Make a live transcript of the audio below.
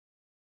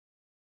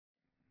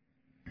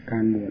กา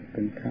รบวชเ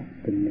ป็นพระ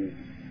เป็นเณร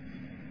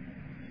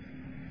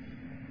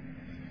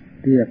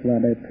เรียกว่า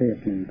ได้เพศ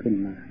หนึ่งขึ้น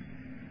มา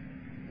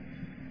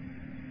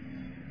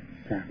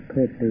จากเพ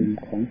ศเดิม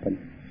ของตน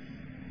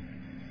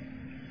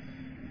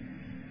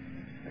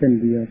เช่น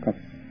เดียวกับ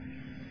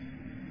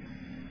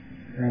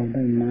เราไ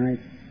ด้ไม้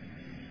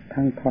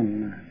ทั้งท่อน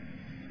มา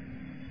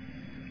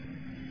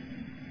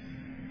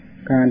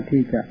การ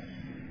ที่จะ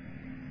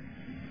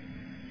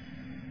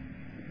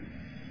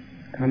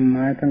ทำไ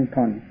ม้ทั้ง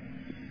ท่อน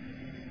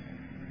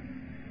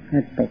ให้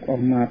ตกออ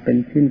กมาเป็น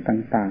ชิ้น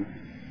ต่าง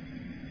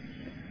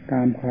ๆต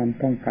ามความ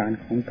ต้องการ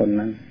ของตน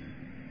นั้น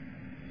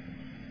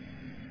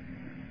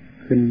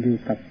ขึ้นอยู่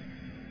กับ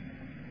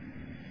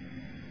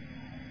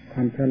คว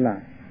ามฉลา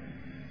ด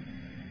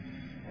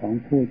ของ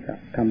ผู้จะ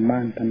ทำบ้า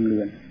นทำเรื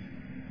อน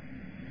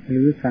ห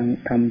รือ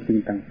ทำสิ่ง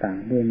ต่าง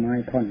ๆด้วยไม้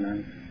ท่อนนั้น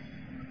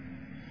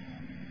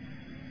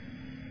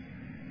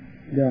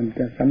ย่อม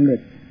จะสำเร็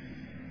จ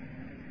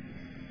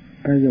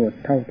ประโยช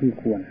น์เท่าที่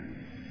ควร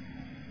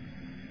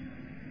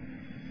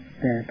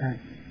แต่ถ้า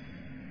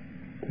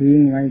ทิ้ง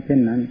ไว้เช่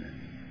นนั้น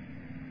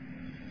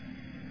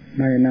ไ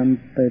ม่น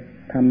ำไป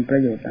ทำปร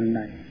ะโยชน์อันใ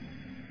ด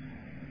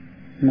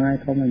ไม้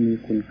เขาไม่มี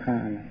คุณค่า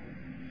อะไร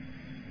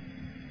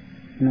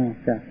นอก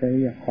จากจะเ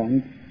รียกของ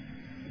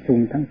สู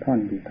งทั้งท่อน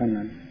อยู่เท่า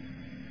นั้น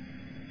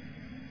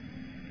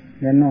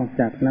และนอก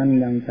จากนั้น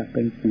ยังจะเ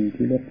ป็นสิ่ง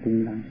ที่ลดลุง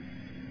ลัง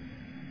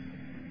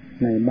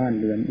ในบ้าน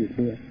เรือนอีก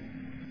ด้วย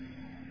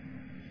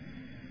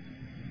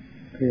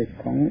เพศ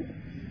ของ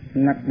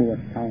นักบวช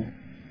เรา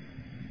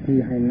ที่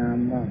ให้นาม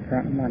ว่าพระ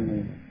ว่าเณ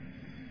ร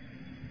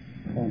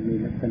ก็มี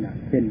ลักษณะ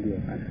เช่นเดียว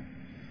กัน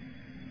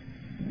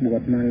บว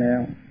ชมาแล้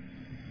ว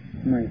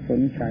ไม่ส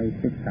นใจ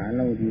ศึกษาเ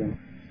ล่าเรียน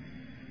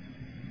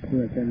เพื่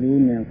อจะรู้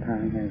แนวทา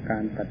งแห่งกา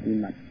รปฏิ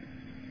บัติ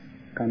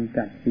กำ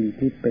จัดสิ่ง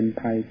ที่เป็น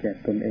ภัยแก่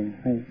ตนเอง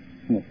ให้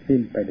หมดสิ้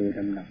นไปโดยล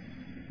ำดับ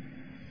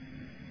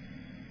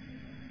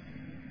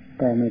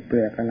ก็ไม่แปล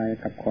กอะไร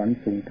กับขอน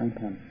สูงทั้ง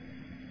ท่อน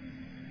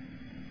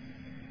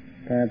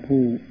แต่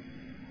ผู้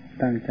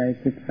ตั้งใจ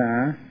ศึกษา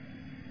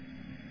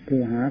เพื่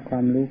อหาควา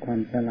มรู้ควา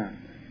มฉลาด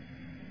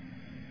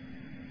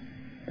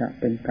จะ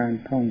เป็นการ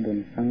ท่องบน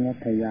สังวั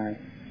ตยาย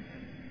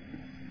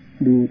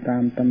ดูตา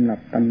มตำรับ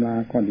ตำรา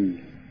ก็ดี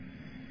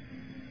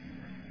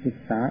ศึก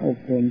ษาอบ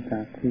รมจา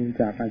กครู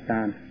จากอาจ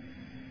ารย์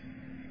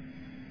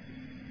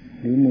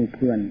หรือหมู่เ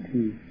พื่อน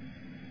ที่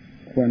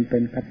ควรเป็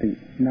นคติ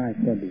ได้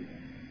ก็ดี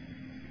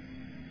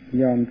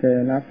ยอมจะ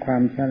รับควา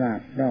มฉลาด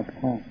รอบ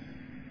คอบ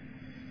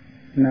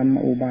น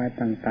ำอุบาย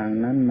ต่าง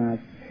ๆนั้นมา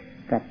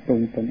ปรับปรุ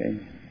งตนเอง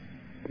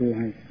เพื่อ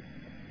ให้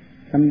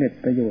สำเร็จ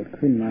ประโยชน์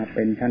ขึ้นมาเ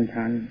ป็น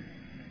ชั้น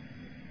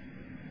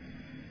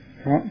ๆ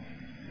เพราะ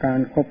การ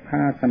คบค้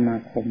าสมา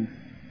คม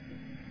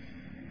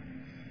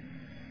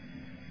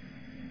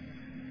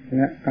แ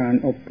ละการ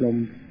อบรม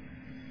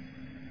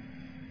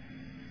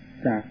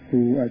จากค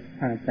รู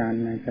อาจาร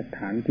ย์ในสถ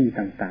านที่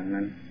ต่างๆ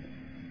นั้น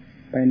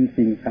เป็น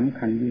สิ่งสำ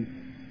คัญยิ่ง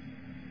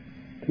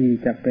ที่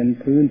จะเป็น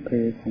พื้นเพ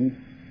ของ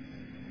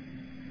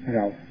เร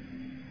า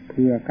เ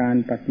พื่อการ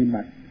ปฏิ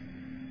บัติ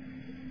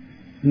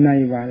ใน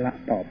วาระ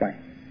ต่อไป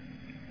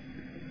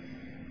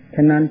ฉ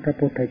ะนั้นพระ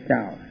พุทธเจ้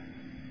า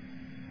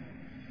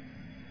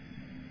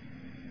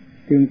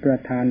จึงประ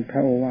ทานพร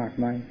ะโอวาท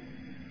ไว้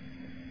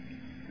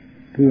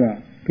เพื่อ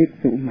ภิก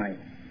ษุใหม่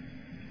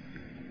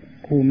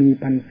ผู้มี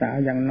พรรษา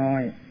อย่างน้อ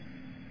ย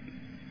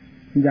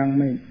ยัง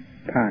ไม่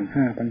ผ่าน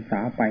5 พรรษา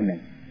ไปหนึ่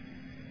ง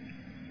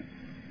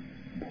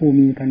ผู้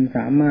มีพรรษ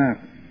ามาก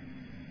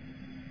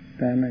แ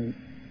ต่ไม่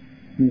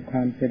มีคว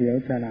ามเฉลียว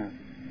ฉลาด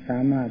สา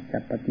มารถจะ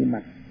ปฏิบั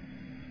ติ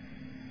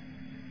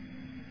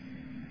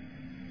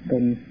ต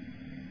น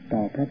ต่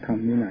อพระธรรม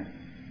วินัย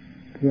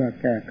เพื่อ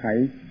แก้ไข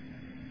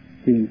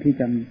สิ่งที่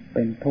จำเ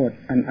ป็นโทษ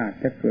อันอาจ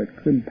จะเกิด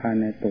ขึ้นภาย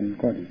ในตน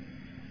ก็ดี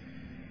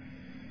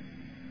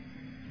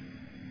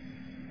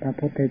พระ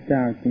พุทธเจ้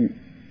าจึง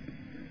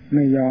ไ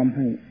ม่ยอมใ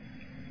ห้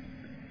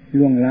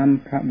ล่วงล้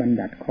ำพระบัญ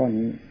ญัติข้อ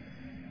นี้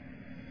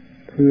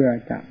เพื่อ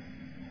จะ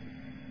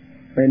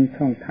เป็น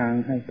ช่องทาง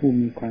ให้ผู้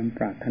มีความป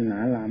รารถนา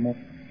ลามก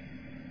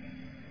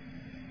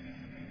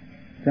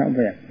จะแหว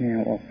กแนว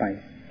ออกไป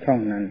ช่อง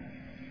นั้น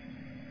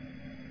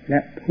และ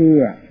เพื่อ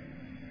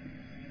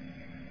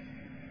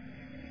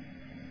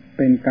เ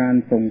ป็นการ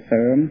ส่งเส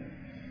ริม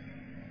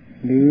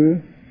หรือ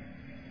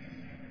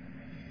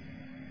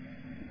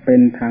เป็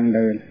นทางเ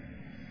ดิน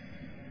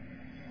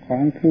ขอ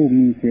งผู้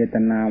มีเจต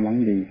นาหวัง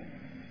ดี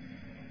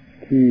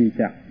ที่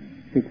จะ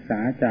ศึกษา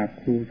จาก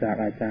ครูจาก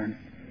อาจารย์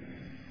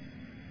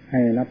ใ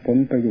ห้รับผล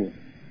ประโยชน์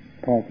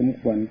พอสม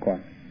ควรก่อ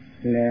น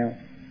แล้ว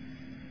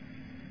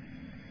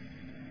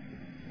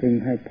จึง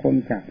ให้พ้น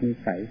จากนิ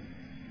สัย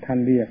ท่าน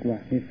เรียกว่า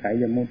นิสัย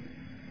ยมุต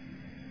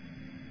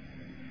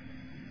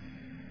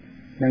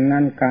ดัง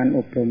นั้นการอ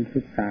บรม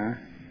ศึกษา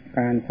ก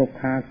ารคบ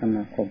ค้าสม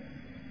าคม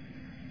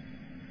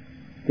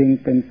จึง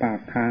เป็นปาก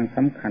ทางส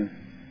ำคัญ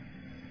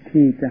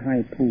ที่จะให้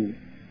ผู้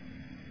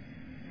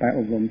ไปอ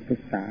บรมศึ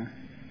กษา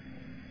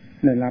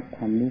ได้รับค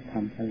วามรู้คว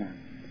ามฉลาด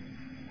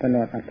ตล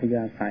อดอัธย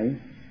าศัย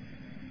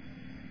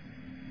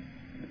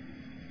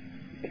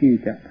ที่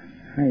จะ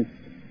ให้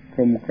ก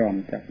ลมกล่อม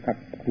จากกับ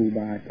ครูบ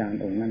าอาจารย์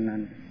องค์นั้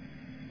น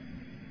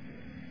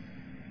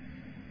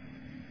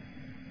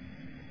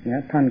และ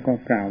ท่านก็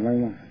กล่าวไว้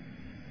ว่า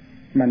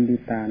บัณฑิ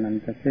ตานัน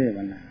จะเสว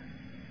นา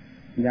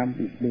ย้ำ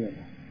อีกด้วย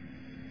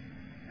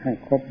ให้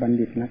คบบัณ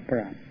ฑิตนักปร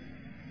าชญ์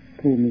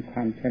ผู้มีคว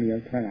ามเฉลียว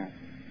ฉลาด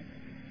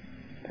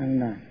ทั้ง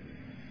ด้าน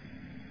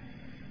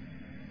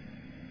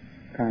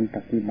การป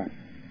ฏิบัติ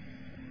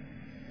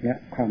และ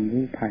ความ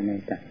รู้ภายใน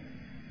ใจ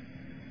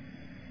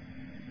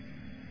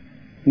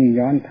นี่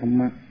ย้อนธรร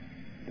มะ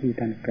ที่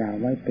ท่านกล่าว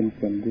ไว้เป็น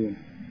ส่วนรวม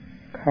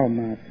เข้า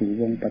มาสู่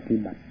วงปฏิ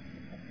บัติ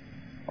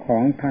ขอ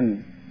งท่าน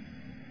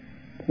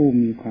ผู้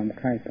มีความใ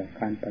คร่ต่อ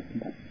การปฏิ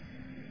บัติ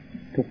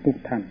ทุก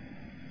ท่าน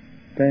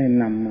ได้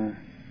นำมา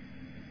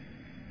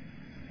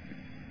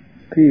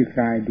คลี่ค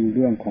ลายดูเ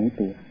รื่องของ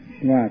ตัว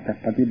ว่าจะ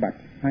ปฏิบัติ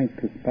ให้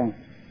ถูกต้อง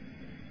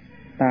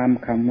ตาม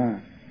คำว่า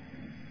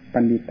ปั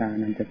ณฑิตา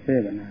นันจะเส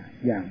วนา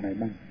อย่างไร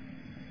บ้าง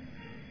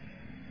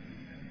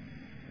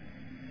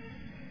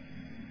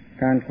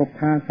การคบ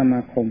ค้าสม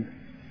าคม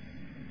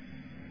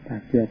ถ้า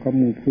เกี่ยวกับ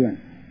หมู่เพื่อน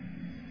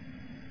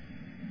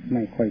ไ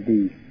ม่ค่อย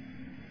ดี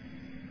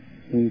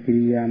มีกิ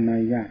ริยามา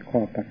รยาทข้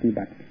อปฏิ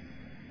บัติ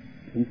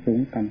สูง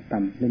ต่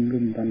ำ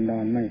ลุ่มดอ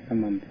นไม่ส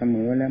ม่ำเสม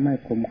อและไม่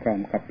กลมกล่อ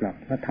มกับหลัก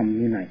พระธรรม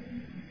วินัย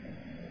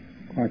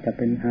ก็จะเ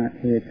ป็น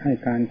เหตุให้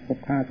การคบ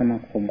ค้าสมา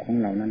คมของ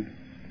เรานั้น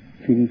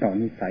ชินต่อ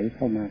นิสัยเ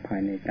ข้ามาภา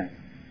ยในใจ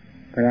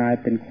กลาย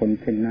เป็นคน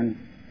เช่นนั้น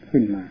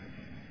ขึ้นมา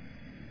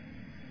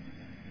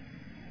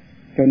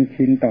จน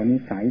ชินต่อนิ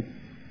สัย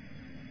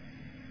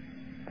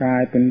กลา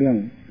ยเป็นเรื่อง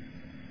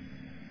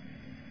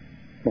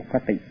ปก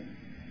ติ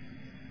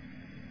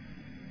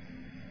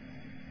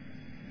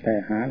แต่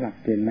หาหลัก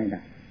เกณฑ์ไม่ไ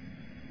ด้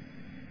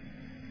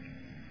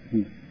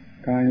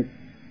การ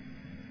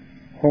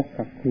คบ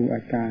กับครูอ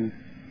าจารย์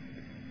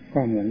ก็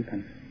เหมือนกัน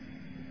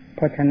เพ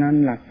ราะฉะนั้น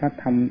หลักพระ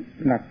ธรรม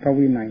หลักพระ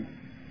วินัย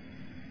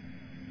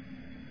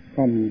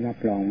ก็มีรับ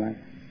รองไว้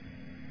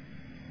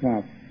ว่า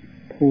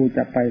ผู้จ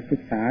ะไปศึ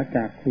กษาจ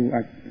ากครู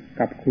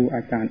กับครูอ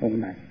าจารย์องค์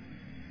ไหน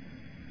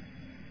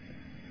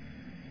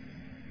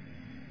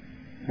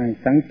ให้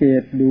สังเก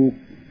ตดู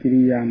กิ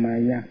ริยามาร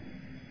ยาท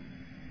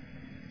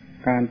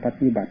การป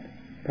ฏิบัติ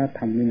พระธ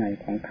รรมวินัย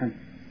ของท่าน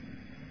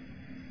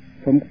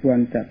สมควร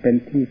จะเป็น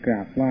ที่กร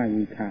าบไหว้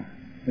บูชา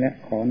และ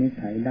ขอนิ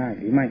สัยได้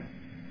หรือไม่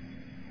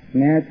แ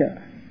ม้จะ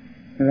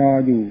รอ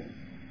อยู่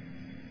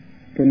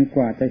จนก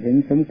ว่าจะเห็น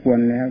สมควร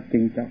แล้วจึ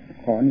งจะ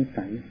ขอนิ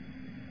สัย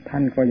ท่า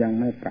นก็ยัง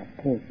ไม่ปรับ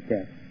โทษแ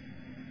ก่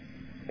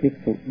ภิก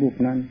ษุรูป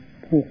นั้น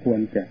ผู้ควร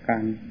แก่กา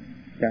ร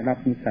จะรับ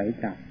นิสัย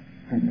จาก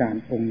อาจาร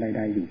ย์องค์ใ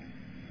ดๆอยู่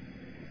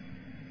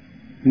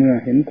เมื่อ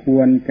เห็นค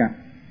วรจะ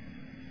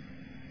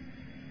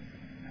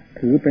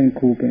ถือเป็น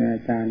ครูเป็นอา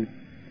จารย์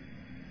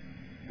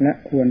และ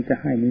ควรจะ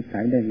ให้นิสั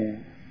ยได้แล้ว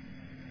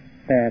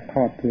แต่ท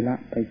อดทุระ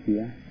ไปเสี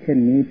ยเช่น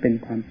นี้เป็น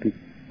ความผิด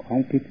ของ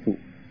ภิกษุ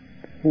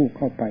ผู้เ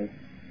ข้าไป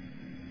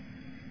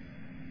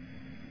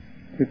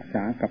ศึกษ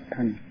ากับ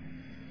ท่าน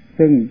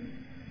ซึ่ง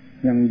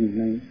ยังอยู่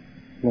ใน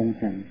วง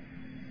แห่ง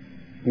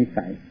นิ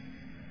สัย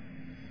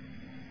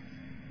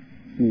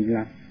มีห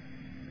ลัก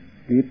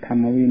หรือธร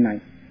รมวินัย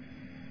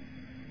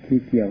ที่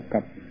เกี่ยวกั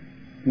บ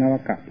นว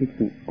กะภิก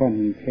ษุก็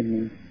มีเช่น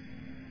นี้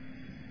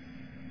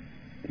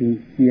ที่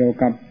เกี่ยว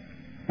กับ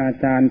อา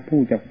จารย์ผู้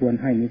จะควร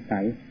ให้นิ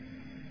สัย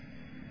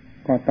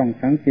ก็ต้อง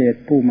สังเกต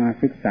ผู้มา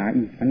ศึกษา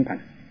อีกเหมือนกัน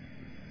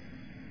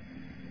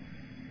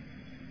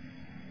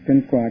จน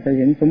กว่าจะเ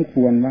ห็นสมค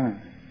วรว่า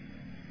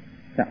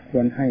จะค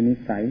วรให้นิ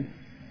สัย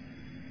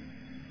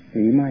ห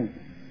รือไม่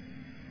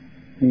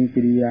มี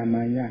กิริยาม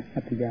ารยาท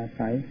อัธยา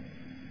ศัย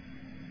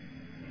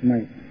ไม่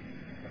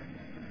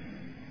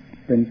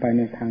เป็นไปใ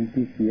นทาง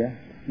ที่เสีย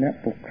และ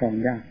ปกครอง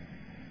ยาก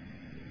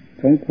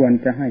สมควร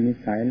จะให้นิ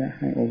สัยและ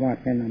ให้โอวาท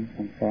แนะนำ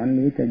สั่งสอนห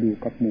รือจะอยู่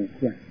กับหมู่เ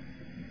พื่อน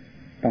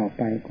ต่อไ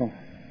ปก็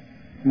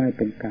ไม่เ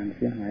ป็นการเ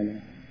สียหายแล้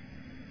ว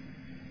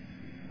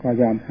ก็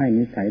ยอมให้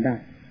นิสัยได้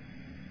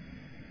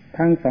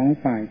ทั้งสอง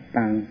ฝ่าย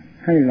ต่าง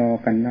ให้รอ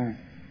กันได้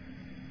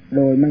โ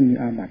ดยไม่มี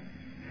อาบัติ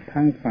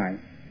ทั้งฝ่าย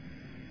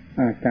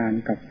อาจาร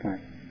ย์กับฝ่าย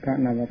พระ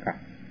นวกะ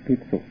ภิก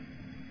ษุ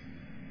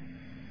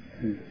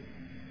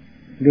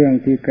เรื่อง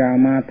ที่กล่าว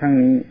มาทั้ง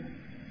นี้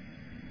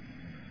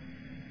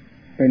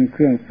เป็นเค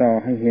รื่องส่อ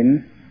ให้เห็น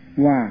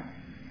ว่า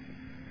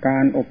กา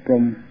รอบร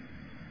ม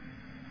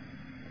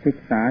ศึก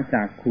ษาจ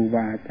ากครูบ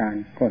าอาจาร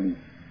ย์ก็ดี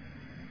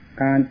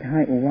การใ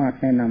ห้โอวาท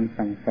แนะนำ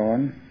สั่งสอน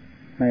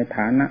ในฐ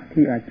านะ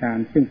ที่อาจาร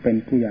ย์ซึ่งเป็น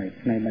ผู้ใหญ่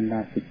ในบรรดา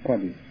ศิษย์ก็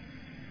ดี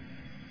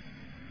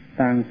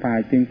ต่างฝ่าย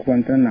จึงควร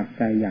ตระหนักใ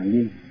จอย่าง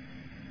ยิ่ง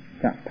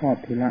จะทอด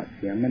ทุระเ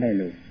สียไม่ได้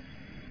เลย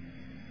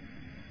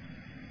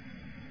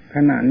ข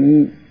ณะนี้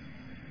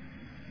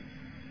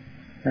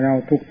เรา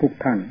ทุก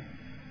ท่าน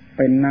เ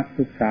ป็นนัก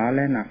ศึกษาแล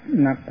ะ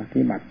นักป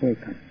ฏิบัติด้วย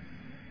กัน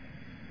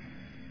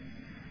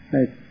ไ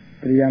ด้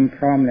เตรียมพ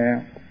ร้อมแล้ว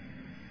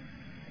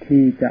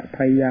ที่จะพ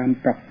ยายาม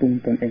ปรับปรุง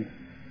ตนเอง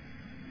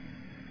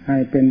ให้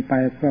เป็นไป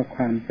เพื่อค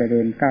วามเจริ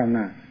ญก้าวห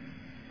น้า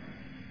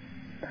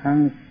ทั้ง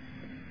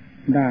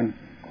ด้าน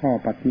ข้อ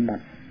ปฏิบั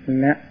ติ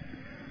และ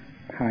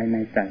ภายใน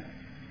ใจ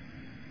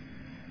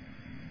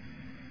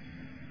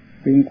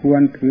จึงคว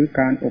รถือ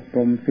การอบร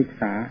มศึก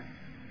ษา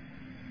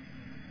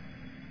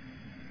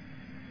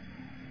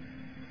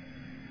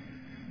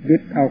ยึ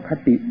ดเอาค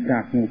ติจา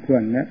กหมู่เพื่อ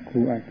นและครู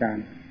อาจาร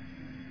ย์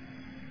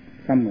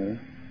เสมอ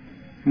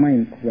ไม่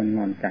ควรน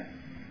อนใจ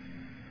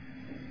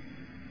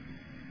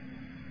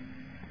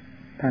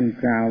ท่าน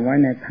กล่าวไว้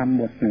ในธรรม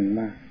บทหนึ่ง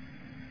ว่า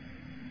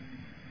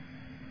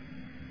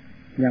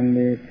ยังเม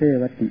เส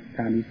วติส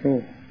าลิโซ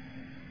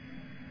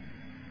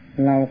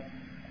เรา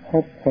ค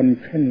บคน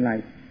เช่นไร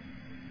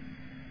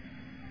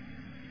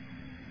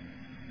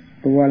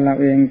ตัวเรา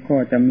เองก็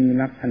จะมี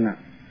ลักษณะ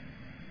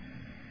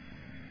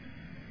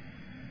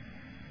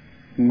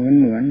เห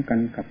มือนกัน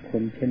กับค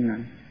นเช่นนั้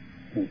น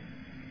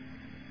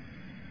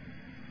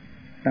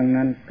ดัง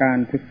นั้นการ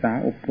ศึกษา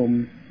อบรม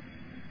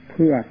เ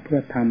พื่อ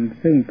ท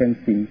ำซึ่งเป็น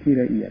สิ่งที่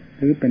ละเอียด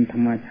หรือเป็นธร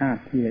รมชา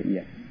ติที่ละเอี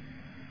ยด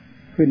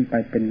ขึ้นไป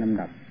เป็นลำ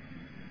ดับ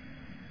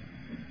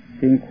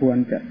จึงควร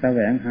จะแสว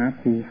งหา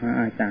ครูหา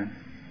อาจารย์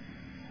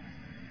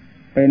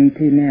เป็น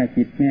ที่แน่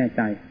จิตแน่ใ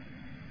จ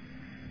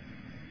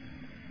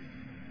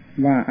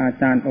ว่าอา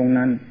จารย์องค์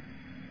นั้น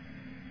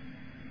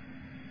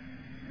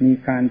มี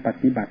การป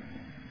ฏิบัติ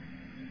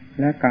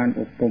และการ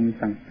อบรม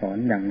สั่งสอน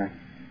อย่างไร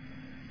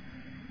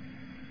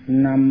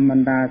นำบรร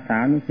ดาสา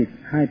นุศิษ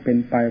ย์ให้เป็น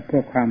ไปเพื่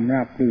อความร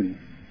าบรื่น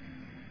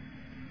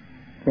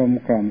กลม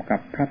กล่อมกั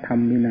บพระธรรม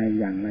วินัย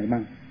อย่างไรบ้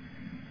าง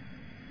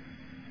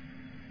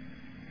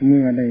เ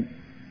มื่อได้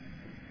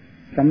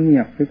สำเนี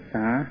ยกศึกษ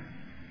า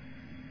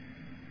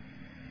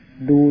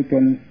ดูจ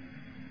น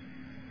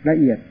ละ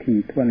เอียดถี่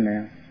ถ้วนแล้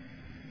ว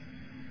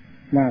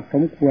ว่าส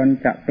มควร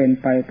จะเป็น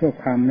ไปเพื่อ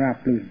ความราบ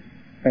รื่น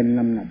เป็นล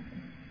ำดับ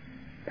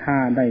ถ้า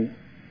ได้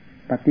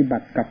ปฏิบั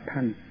ติกับท่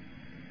าน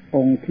อ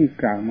งค์ที่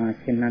กล่าวมา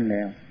เช่นนั้นแ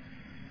ล้ว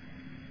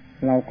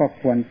เราก็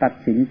ควรตัด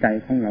สินใจ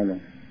ของเราล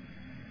ง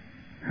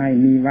ให้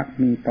มีวรรค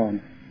มีตอน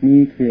มี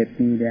เขต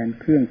มีแดน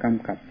เครื่องก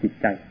ำกับจิต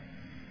ใจ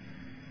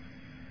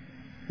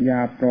อย่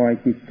าปล่อย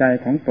จิตใจ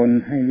ของตน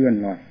ให้เลื่อน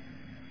ลอย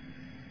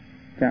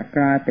จะก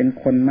ลายเป็น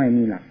คนไม่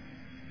มีหลัก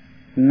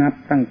นับ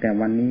ตั้งแต่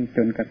วันนี้จ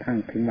นกระทั่ง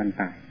ถึงวัน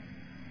ตาย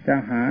จะ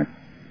หา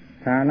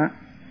สาระ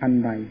อัน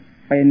ใด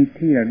เป็น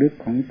ที่ระลึก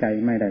ของใจ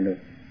ไม่ได้เลย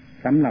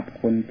สำหรับ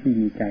คนที่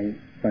มีใจ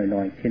ล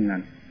อยๆเช่นนั้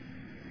น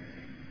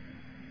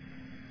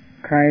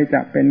ใครจ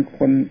ะเป็นค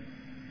น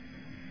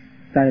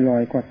ใจลอ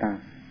ยก็ตาม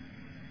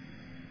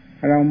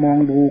เรามอง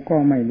ดูก็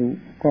ไม่รู้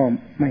ก็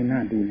ไม่น่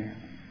าดูแล้ว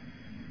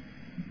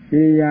กิ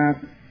ริยา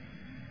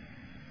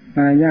ม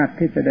ารยาท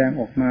ที่แสดง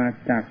ออกมา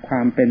จากคว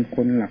ามเป็นค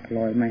นหลักล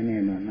อยไม่แน่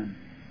นอนนั้น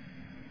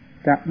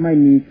จะไม่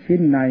มีชิ้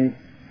นใด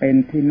เป็น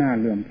ที่น่า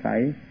เลื่อมใส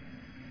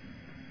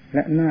แล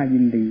ะน่ายิ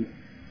นดี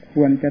ค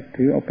วรจะ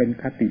ถือเอาเป็น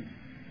คติ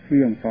เค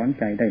รื่องสอน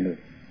ใจได้เลย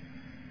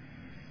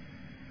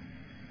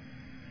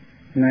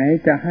ไหน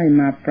จะให้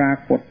มาปรา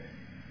กฏ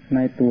ใน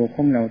ตัวข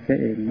องเราเสีย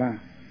เองว่า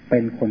เป็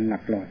นคนหลั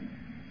กลอย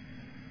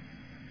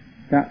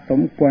จะส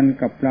มควร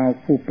กับเรา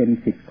ผู้เป็น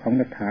ศิษย์ของ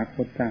ตถาค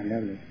ตเจ้าแล้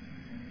วเลย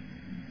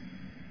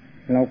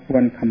เราคว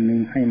รคำนึ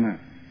งให้มาก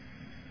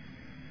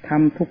ท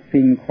ำทุก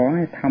สิ่งขอใ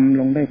ห้ทำ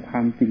ลงด้วยคว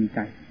ามจริงใจ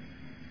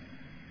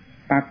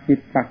ปักจิต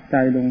ปักใจ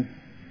ลง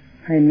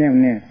ให้แน่ว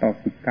แน่ต่อ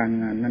กิจการ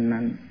งาน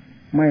นั้น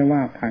ๆไม่ว่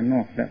าภายน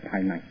อกและภา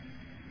ยใน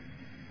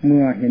เ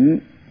มื่อเห็น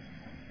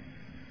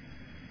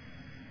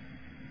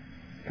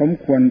สม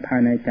ควรภา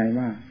ยในใจ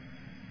ว่า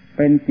เ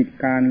ป็นกิจ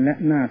การและ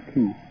หน้า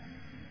ที่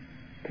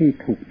ที่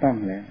ถูกต้อง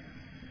แล้ว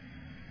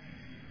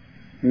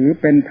หรือ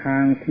เป็นทา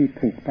งที่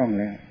ถูกต้อง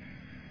แล้ว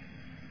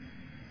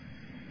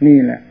นี่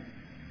แหละ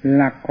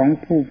หลักของ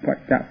ผู้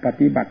จะป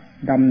ฏิบัติ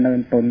ดำเนิน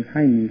ตนใ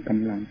ห้มีก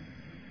ำลัง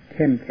เ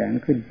ข้มแข็ง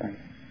ขึ้นไป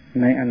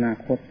ในอนา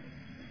คต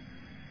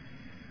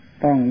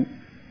ต้อง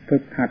ฝึ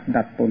กหัด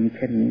ดัดตนเ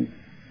ช่นนี้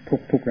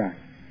ทุกราย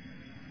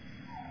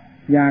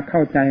อย่าเข้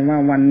าใจว่า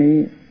วันนี้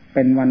เ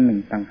ป็นวันหนึ่ง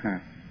ต่างหา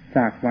กจ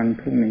ากวัน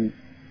พรุ่งนี้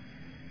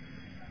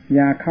อ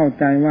ย่าเข้า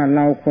ใจว่าเร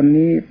าคน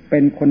นี้เป็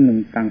นคนหนึ่ง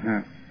ต่างหา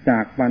กจา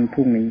กวันพ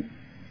รุ่งนี้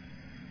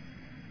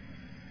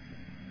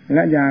แล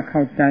ะอย่าเข้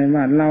าใจ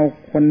ว่าเรา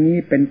คนนี้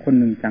เป็นคน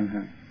หนึ่งต่างห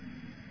าก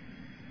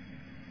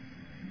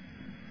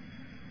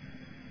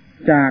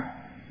จาก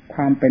คว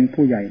ามเป็น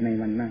ผู้ใหญ่ใน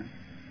วันหน้า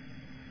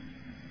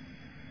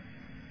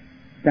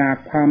จาก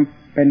ความ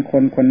เป็นค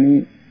นคนนี้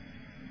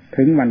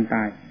ถึงวันต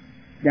าย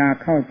อย่า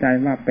เข้าใจ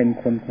ว่าเป็น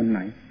คนคนไหน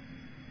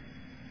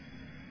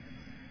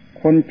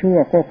คนชั่ว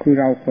ก็คือ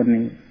เราคน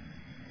นี้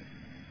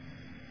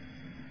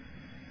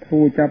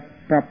ผู้จะ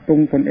ปรับปรุง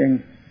ตนเอง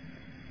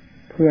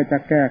เพื่อจะ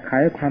แก้ไข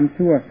ความ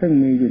ชั่วซึ่ง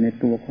มีอยู่ใน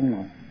ตัวของเร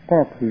าก็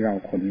คือเรา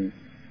คนนี้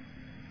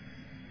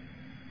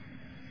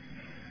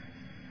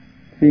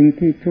สิ่ง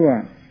ที่ชั่ว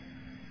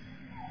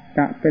จ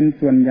ะเป็น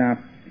ส่วนหยาบ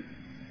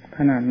ข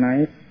นาดไหน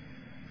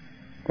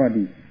ก็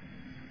ดี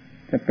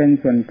จะเป็น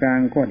ส่วนกลาง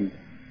ก็ดี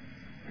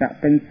จะ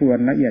เป็นส่วน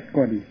ละเอียด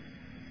ก็ดี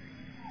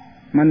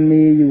มัน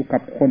มีอยู่กั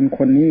บคนค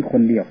นนี้ค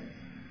นเดียว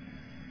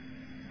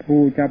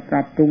ผู้จะป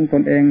รับปรุงต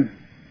นเอง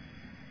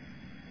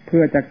เพื่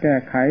อจะแก้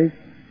ไข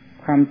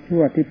ความชั่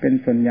วที่เป็น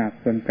ส่วนหยาบ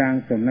ส่วนกลาง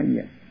ส่วนละเอี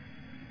ยด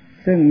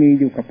ซึ่งมี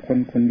อยู่กับคน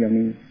คนเดียว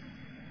นี้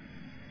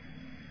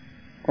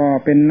ก็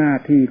เป็นหน้า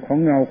ที่ของ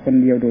เราคน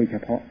เดียวโดยเฉ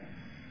พาะ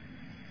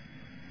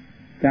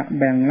จะ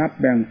แบ่งรับ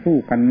แบ่งสู้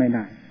กันไม่ไ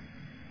ด้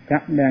จะ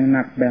แบ่งห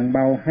นักแบ่งเบ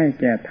าให้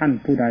แก่ท่าน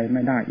ผู้ใดไ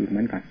ม่ได้อีกเห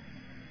มือนกัน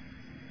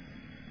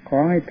ข อ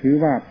ให้ถือ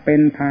ว่าเป็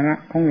นภาระ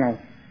ของเรา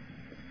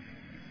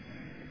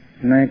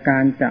ในกา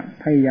รจะ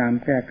พยายาม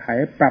แก้ไข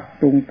ปรับ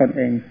ปรุงตนเ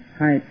อง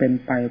ให้เป็น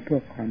ไปเพื่อ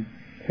ความ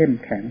เข้ม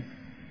แข็ง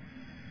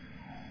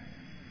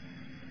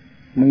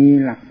มี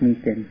หลักมี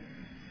เกณฑ์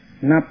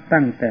นับ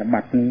ตั้งแต่บั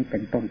ดนี้เป็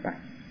นต้นไป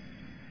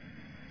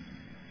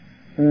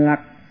หลั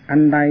กอั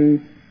นใด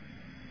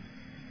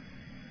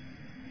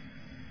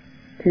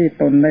ที่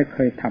ตนได้เค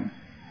ยท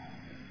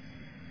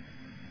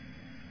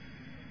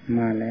ำม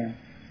าแล้ว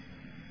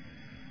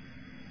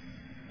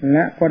แล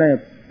ะก็ได้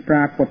ปร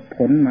ากฏผ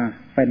ลมา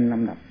เป็นล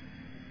ำดับ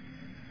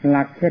ห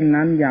ลักเช่น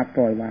นั้นอย่าป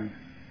ล่อยวาง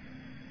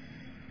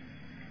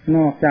น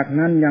อกจาก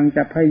นั้นยังจ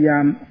ะพยายา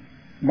ม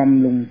บ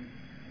ำรุง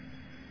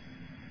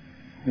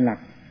หลัก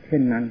เช่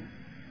นนั้น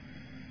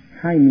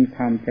ให้มีค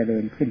วามเจริ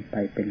ญขึ้นไป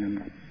เป็นล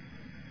ำดับ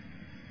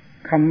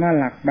คำว่า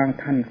หลักบาง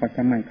ท่านก็จ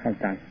ะไม่เข้า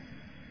ใจ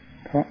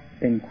เพราะ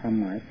เป็นความ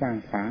หมายกว้าง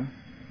ขวาง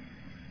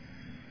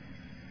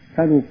ส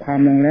รุปความ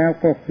ลงแล้ว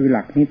ก็คือห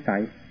ลักนิสั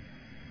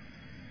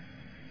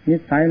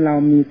ยเรา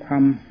มีควา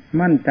ม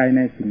มั่นใจใ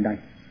นสิ่งใด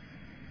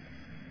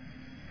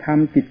ท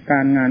ำกิจกา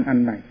รงานอัน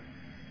ใด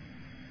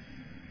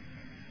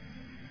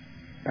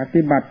ป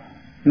ฏิบัติ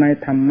ใน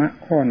ธรรมะ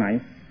ข้อไหน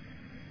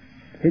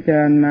พิจา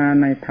รณา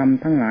ในธรรม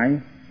ทั้งหลาย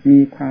มี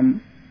ความ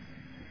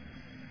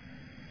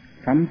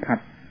สัมผัส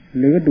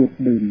หรือดูด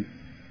ดื่ม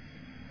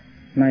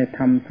ในธ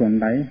รรมส่วน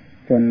ไ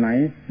หน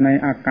ใน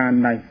อาการ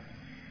ใด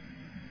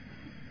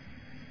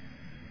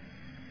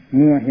เ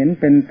มื่อเห็น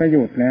เป็นประโย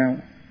ชน์แล้ว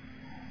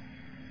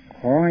ข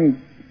อให้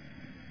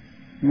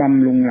บ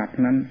ำรุงหลัก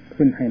นั้น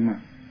ขึ้นให้มา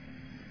ก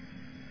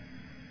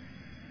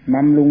บ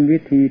ำรุงวิ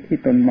ธีที่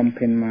ตนบำเ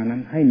พ็ญมานั้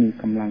นให้มี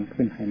กำลัง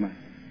ขึ้นให้มาก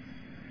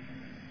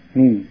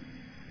นี่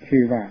ชื่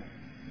อว่า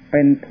เ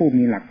ป็นผู้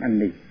มีหลักอัน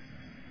ดี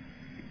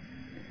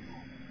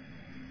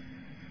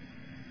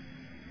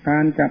กา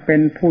รจะเป็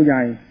นผู้ให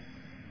ญ่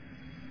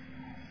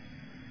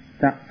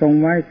จะทรง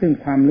ไว้ซึ่ง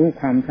ความรู้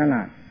ความฉล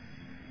าด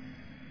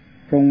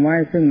ทรงไว้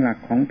ซึ่งหลัก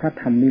ของพระ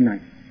ธรรมวินั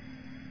ย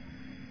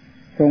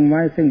ทรงไ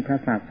ว้ซึ่งพระ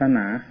ศาสน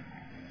า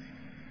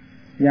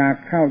อยาก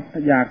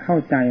เข้า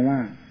ใจว่า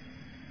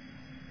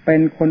เป็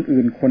นคน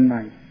อื่นคนใด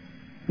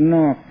น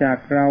อกจาก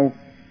เรา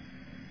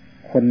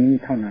คนนี้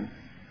เท่านั้น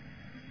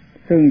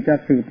ซึ่งจะ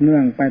สืบเนื่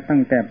องไปตั้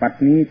งแต่บัด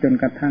นี้จน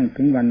กระทั่ง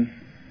ถึงวัน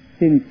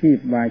สิ้นชีพ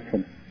วายช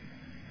น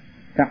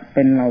จะเ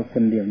ป็นเราค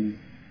นเดียวนี้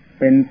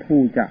เป็นผู้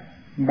จะ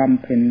บ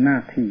ำเพ็ญหน้า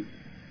ที่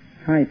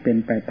ให้เป็น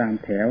ไปตาม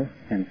แถว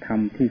แห่งธรรม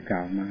ที่กล่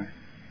าวมา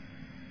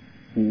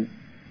นี้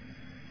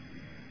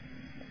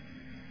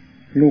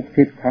ลูก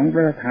ศิษย์ของพร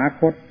ะตถา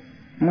คต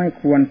ไม่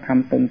ควรท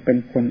ำตนเป็น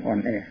คนอ่อน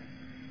แอ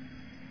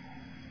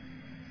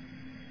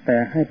แต่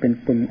ให้เป็น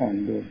คนอ่อน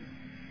โยน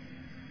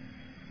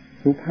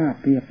สุภาพ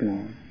เรียบร้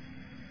อย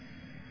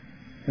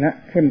และ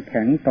เข้มแ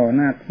ข็งต่อห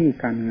น้าที่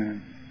การงาน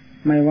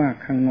ไม่ว่า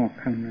ข้างนอก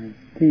ข้างใน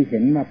ที่เห็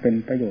นว่าเป็น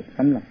ประโยชน์ส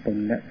ำหรับตน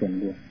และส่วน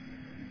รวม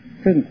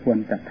ซึ่งควร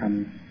จะท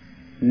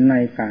ำใน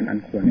การอัน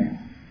ควรแล้ว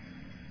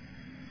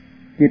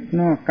จิต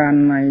นอกการ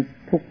ใน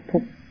ทุ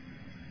ก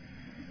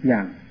อย่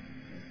าง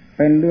เ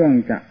ป็นเรื่อง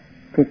จะ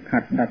ฝึกหั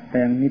ดดัดแปล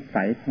งนิ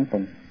สัยของต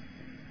น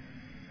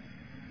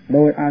โด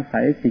ยอาศั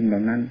ยสิ่งเหล่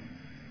านั้น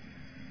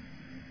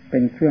เป็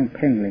นเครื่องเ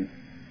พ่งเล็ง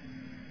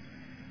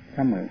เส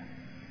มอ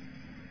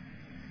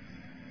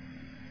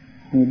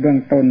มีเบื้อง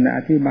ต้นอ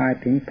ธิบาย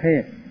ถึงเพ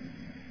ศ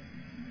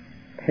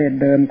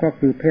เดิมก็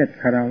คือเพศ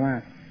คฤหั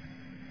สถ์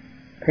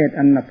เพศ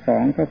อันดับสอ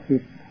งก็คือ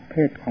เพ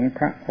ศของพ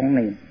ระของเณ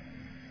ร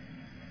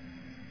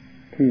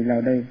ที่เรา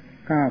ได้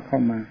ก้าวเข้า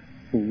มา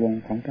สู่วง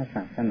ของพระศ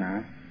าสนา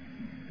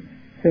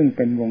ซึ่งเ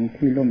ป็นวง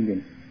ที่ร่มเย็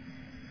น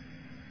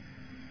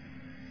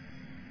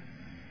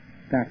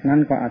จากนั้น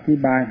ก็อธิ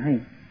บายให้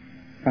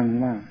ฟัง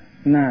ว่า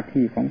หน้า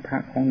ที่ของพระ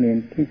ของเณร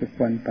ที่จะค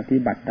วรปฏิ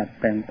บัติดัด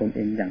แปลงตนเอ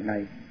งอย่างไร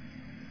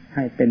ใ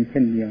ห้เป็นเ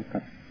ช่นเดียวกั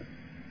บ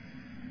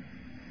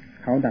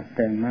เขาดัดแป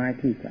ลงไม้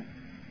ที่จะ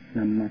น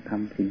ำมาท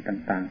ำสิ่ง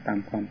ต่างๆตาม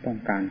ความต้อง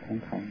การของ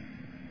เขา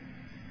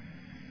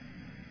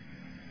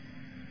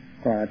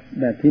ก็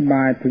ได้อธิบ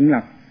ายถึงห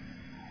ลัก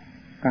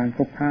การค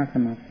บค้าส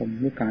มาคม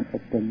หรือการอ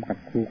บรมกับ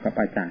ครูกับ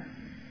อาจารย์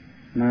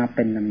มาเ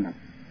ป็นลำดับ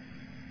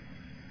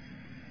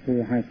เพื่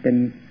อให้เป็น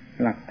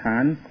หลักฐา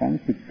นของ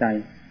จิตใจ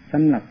ส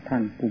ำหรับท่า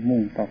นผู้มุ่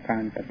งต่อกา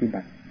รปฏิ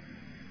บัติ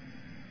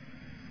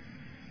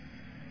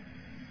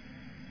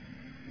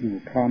อยู่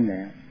พร้อมแ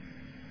ล้ว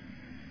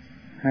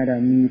ให้ได้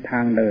มีท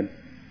างเดิน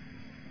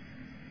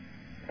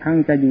ทั้ง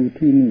จะอยู่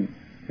ที่นี่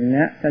แล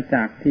ะจะจ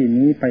ากที่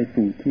นี้ไป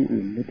สู่ที่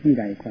อื่นหรือที่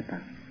ใดก็ต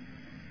าม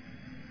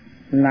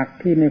หลัก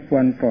ที่ไม่คว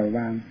รปล่อยว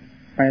าง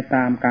ไปต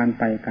ามการ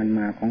ไปกันม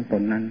าของต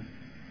นนั้น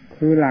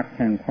คือหลักแ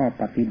ห่งข้อ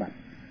ปฏิบัติ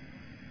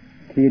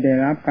ที่ได้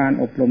รับการ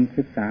อบรม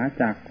ศึกษา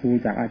จากครู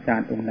จากอาจาร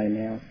ย์องค์ใดแ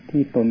ล้ว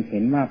ที่ตนเห็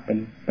นว่าเป็น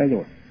ประโย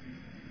ชน์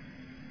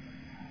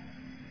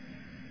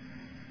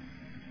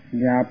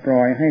อย่าป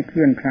ล่อยให้เค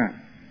ลื่อนคลาด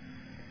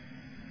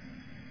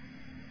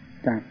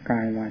จากก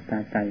ายวาจา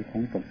ใจขอ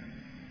งตน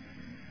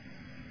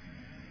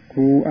ค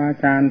รูอา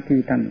จารย์ที่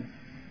ท่าน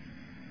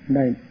ไ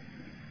ด้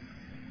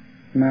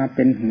มาเ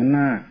ป็นหัวห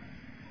น้า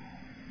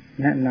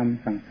แนะน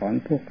ำสั่งสอน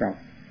พวกเรา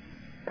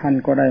ท่าน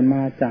ก็ได้ม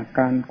าจาก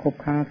การคบ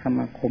ค้าสม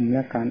าคมแล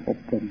ะการอบ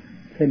รม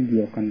เช่น ช่นเดี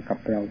ยวกันกับ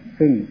เรา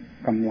ซึ่ง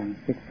กำลัง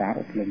ศึกษา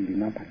อบรมอยู่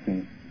ณบัดนี้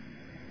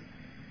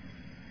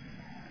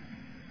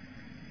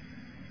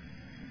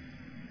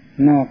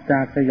นอกจ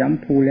ากสยาม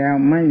ภูแล้ว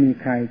ไม่มี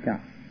ใครจะ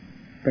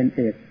เป็นเ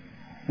อก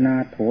นา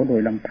โถโด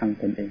ยลำพัง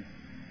ตนเอง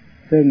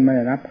ซึ่งไม่ไ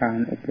ด้รับการ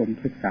อบรม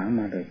ศึกษาม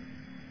าเลย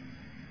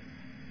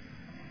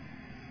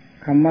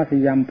คำว่าส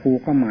ยามภู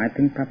ก็หมาย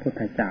ถึงพระพุท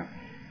ธเจ้า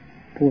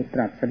ผู้ต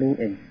รัสรู้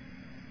เอง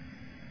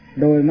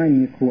โดยไม่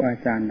มีครูอา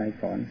จารย์ใด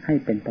สอนให้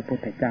เป็นพระพุท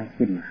ธเจ้า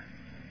ขึ้นมา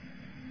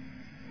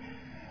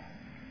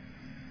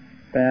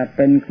แต่เ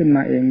ป็นขึ้นม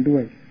าเองด้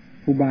วย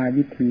อุบาย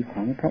วิธีข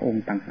องพระอง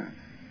ค์ต่างหาก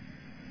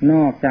น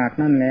อกจาก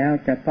นั้นแล้ว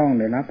จะต้อง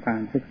ได้รับกา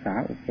รศึกษา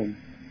อบรม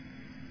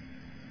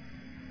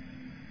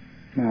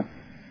มา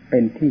เป็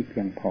นที่เพี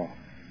ยงพอ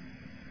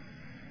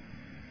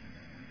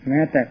แ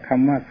ม้แต่ค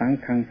ำว่าสัง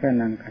ฆังสร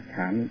ณังคัจฉ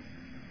ามิ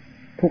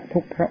ทุ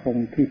กพระอง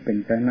ค์ที่เป็น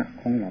สรณะ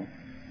ของเรา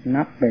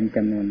นับเป็นจ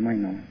ำนวนไม่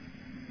น้อย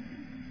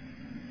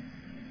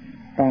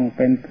ต้องเ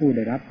ป็นผู้ไ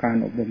ด้รับการ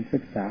อบรมศึ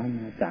กษาม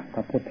าจากพ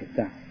ระพุทธเ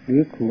จ้าหรื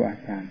อครูอา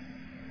จารย์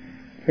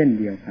เช่น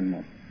เดียวกันหม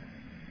ด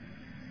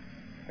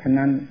ฉะ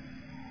นั้น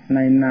ใน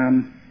นาม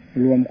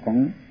รวมของ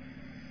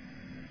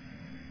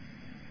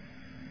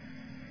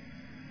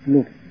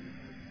ลูก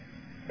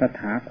ต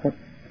ถาคต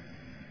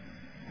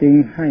จึง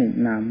ให้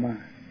นามว่า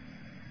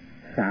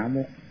สาว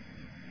ก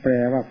แปล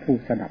ว่าผู้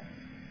สดับ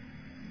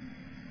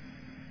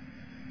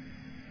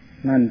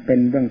นั่นเป็น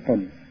เบื้องต้น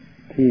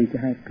ที่จะ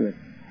ให้เกิด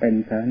เป็น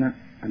สาระ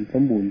อันส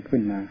มบูรณ์ขึ้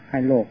นมาให้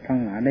โลกทั้ง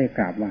หลายได้ก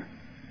ราบว่า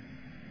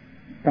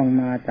ต้อง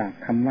มาจาก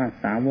คำว่า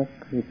สาวก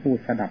คือผู้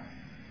สดับ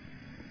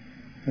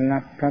รั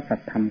บพระสัท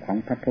ธรรมของ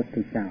พระพุทธ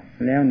เจ้า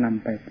แล้วน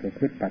ำไปประพ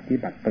ฤติปฏิ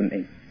บัติตนเอ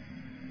ง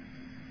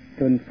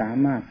จนสา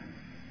มารถ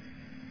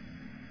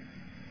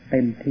เต็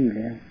มที่แ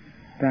ล้ว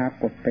ปรา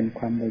กฏเป็นค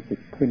วามบริสุท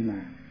ธิ์ขึ้นมา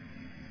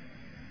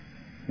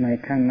ใน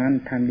ข้างนั้น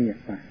ท่านเรียก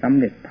ว่าสำ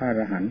เร็จพระอ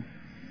รหันต์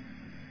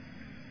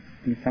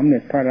มีสำเร็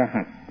จพระอร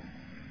หันต์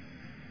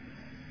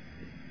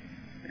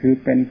คือ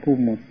เป็นผู้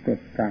หมดจด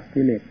จาก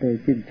กิเลสโดย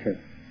สิ้นเชิง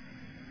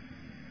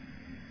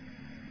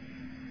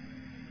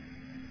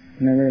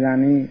ในเวลา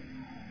นี้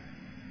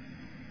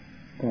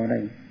ก็ได้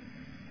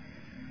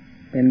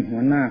เป็นหั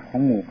วหน้าของ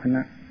หมู่คณ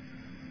ะ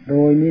โด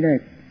ยไม่ได้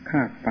ค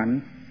าดฝัน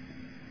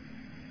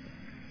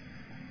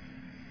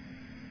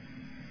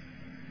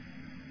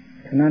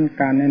ฉะนั้น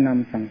การแนะน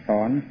ำสั่งส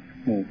อน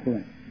หมู่เพื่อ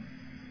น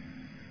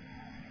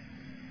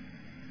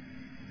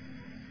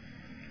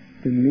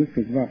จึงรู้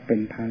สึกว่าเป็น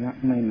ภาระ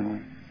ไม่น้อย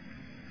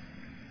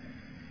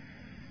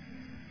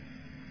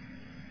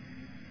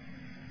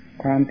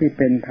ความที่เ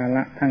ป็นภาร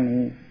ะทั้ง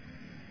นี้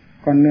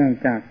ก็เนื่อง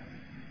จาก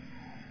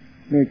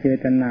ด้วยเจ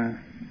ตนา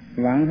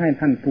หวังให้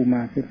ท่านผู้ม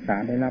าศึกษา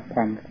ได้รับคว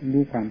าม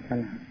รู้ความฉ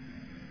ลาด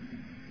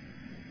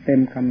เต็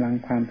มกำลัง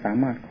ความสา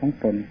มารถของ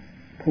ตน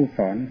ผู้ส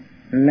อน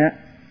และ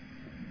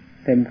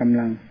เต็มกำ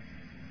ลัง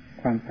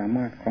ความสาม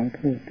ารถของ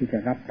ผู้ที่จะ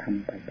รับธรรม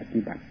ไปป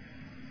ฏิบัติ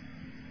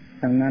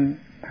ดังนั้น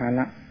ภาร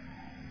ะ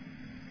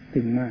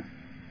จึงมาก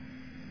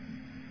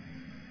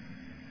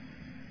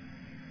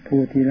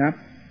ผู้ที่รับ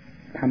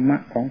ธรรมะ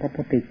ของพระ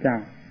พุทธเจ้า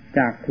จ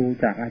ากครู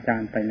จากอาจา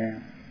รย์ไปแล้ว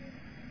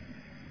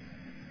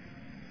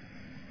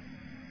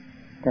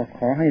ก็ข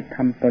อให้ท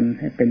ำตน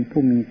ให้เป็น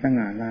ผู้มีส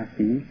ง่ารา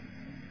ศี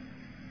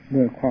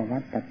ด้วยข้อวั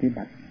ดปฏิ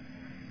บัติ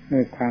ด้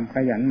วยความข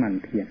ยันหมั่น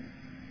เพียร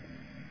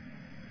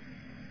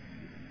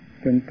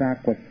จนปรา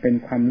กฏเป็น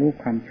ความรู้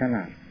ความฉล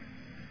าด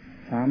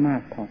สามาร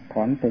ถถอดถ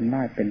อนตนไ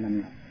ด้เป็นล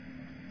ำดับ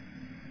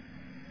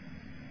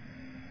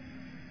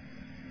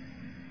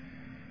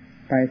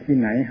ไปที่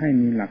ไหนให้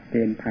มีหลักเก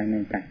ณฑ์ภายใน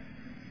ใจ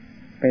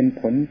เป็น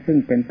ผลซึ่ง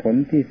เป็นผล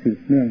ที่สืบ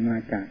เนื่องมา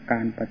จากก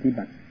ารปฏิ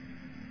บัติ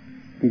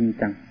จริง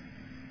จัง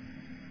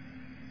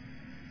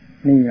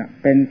นี่แหละ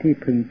เป็นที่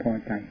พึงพอ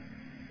ใจ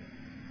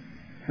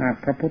หาก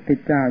พระพุทธ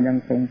เจ้ายัง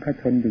ทรงพระ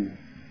ชนอยู่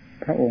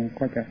พระองค์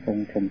ก็จะทรง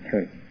ชมเช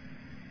ย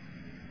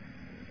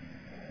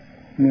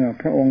เมื่อ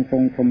พระองค์ทร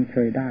งชมเช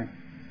ยได้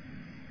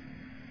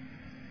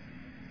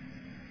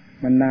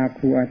บรรดาค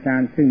รูอาจา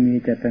รย์ซึ่งมี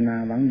เจตนา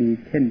หวังดี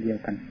เช่นเดียว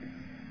กัน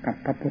กับ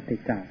พระพุทธ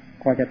เจ้า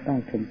ก็จะต้อง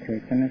ชมเชย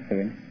สรรเสริ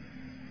ญ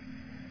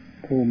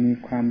ผู้มี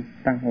ความ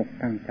ตั้งอก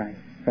ตั้งใจ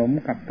สม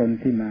กับตน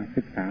ที่มา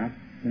ศึกษา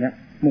และ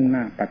มุ่งหน้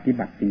าปฏิ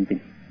บัติจริ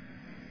งๆ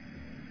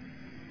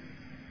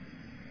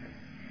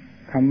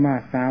คำว่า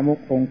สาวก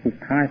องค์สุด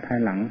ท้ายภาย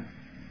หลัง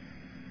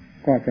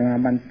ก็จะมา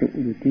บรรจุ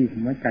อยู่ที่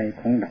หัวใจ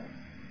ของเรา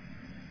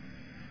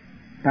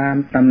ตาม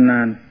ตำน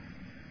าน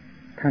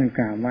ท่านก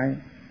ล่าวไว้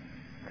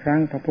ครั้ง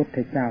พระพุทธ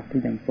เจ้าที่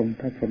ยังทรง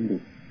พระชนอ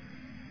ยู่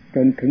จ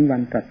นถึงวั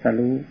นตรัส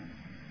รู้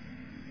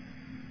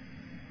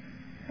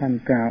ท่าน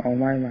กล่าวเอา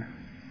ไว้ว่า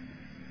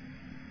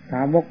ส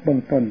าวกเบื้อ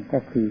งต้นก็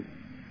คือ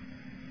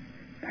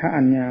พระ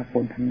อัญญาโก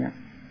ณทัญญะ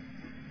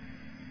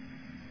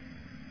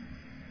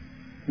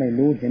ได้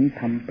รู้เห็น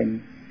ธรรมเป็น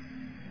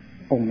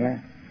องค์แร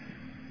ก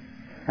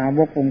สาว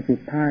กองค์สุ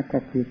ดท้ายก็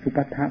คือสุ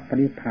ภัททป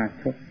ริภา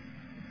ชก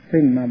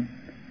ซึ่งมา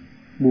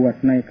บวช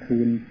ในคื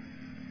น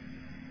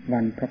วั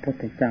นพระพุท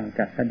ธเจ้าจ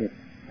ะเสด็จ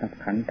ดับ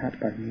ขันธ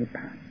ปรินิพพ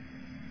าน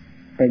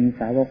เป็น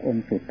สาวกอง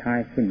ค์สุดท้าย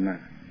ขึ้นมา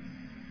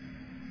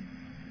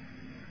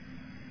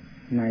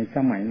ในส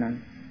มัยนั้น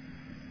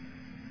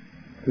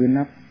คือ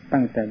นับ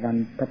ตั้งแต่วัน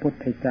พระพุท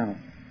ธเจ้า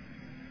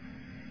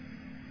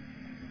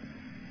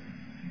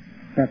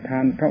ประทา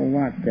นพระโอว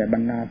าทแก่บร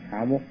รดาสา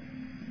วก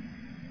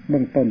เบื้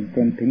องต้นจ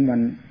นถึงวั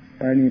น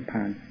ปรินิพพ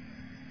าน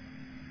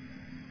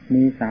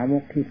มีสาว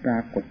กที่ปร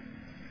ากฏ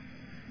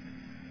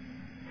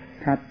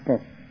ชัดกว่า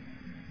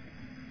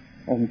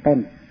องค์ต้น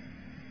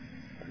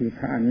คือพ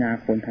ระอัญญา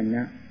โกณฑัญญ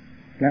ะ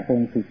และอง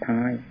ค์สุดท้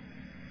าย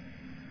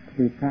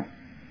คือพระ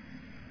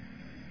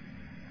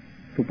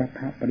สุภัทท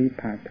ปริ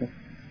ภาชก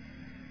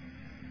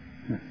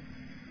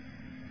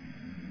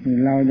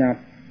เราอยาก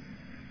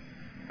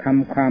ท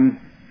ำความ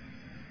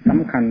ส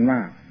ำคัญว่า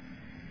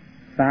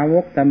สาว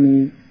กจะมี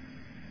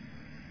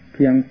เ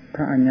พียงพ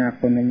ระอัญญาโ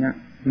กณฑัญญะ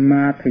ม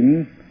าถึง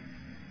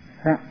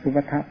พระสุ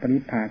ภัททปริ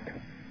ภา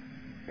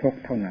ชก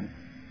เท่านั้น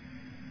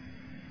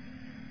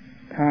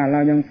ถ้าเรา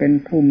ยังเป็น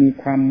ผู้มี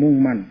ความมุ่ง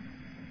มั่น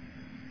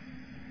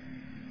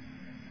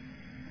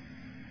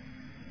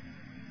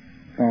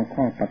ต่อ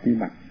ข้อปฏิ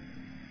บัติ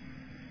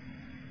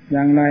อ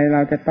ย่างไรเร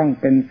าจะต้อง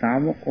เป็นสา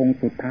วกองค์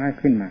สุดท้าย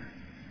ขึ้นมา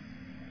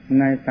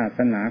ในศาส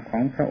นาขอ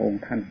งพระอง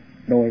ค์ท่าน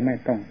โดยไม่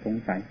ต้องสง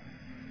สัย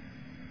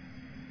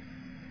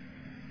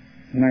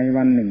ใน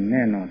วันหนึ่งแ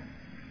น่นอน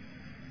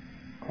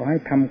ขอให้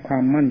ทำควา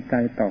มมั่นใจ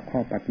ต่อข้อ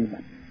ปฏิบั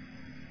ติ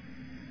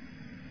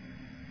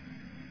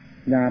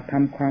อย่าท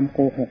ำความโก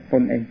หกต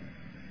นเอง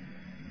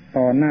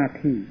ต่อหน้า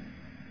ที่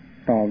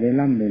ต่อเว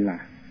ลา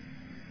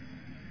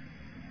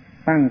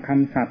ตั้งค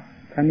ำสัตย์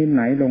ชนิดไห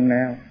นลงแ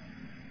ล้ว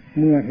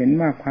เมื่อเห็น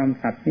ว่าความ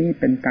สัตย์นี้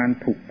เป็นการ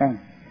ถูกต้อง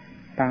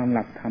ตามห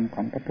ลักธรรมข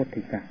องพระพุทธ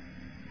เจ้า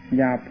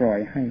อย่าปล่อย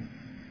ให้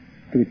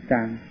จืดจ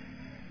าง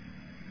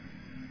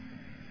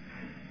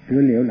หรื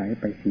อเหลวไหล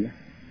ไปเสีย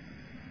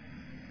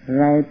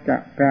เราจะ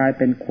กลายเ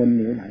ป็นคนเ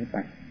หลวไหลไป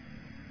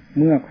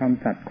เมื่อความ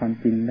สัตย์ความ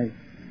จริงได้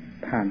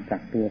ผ่านจา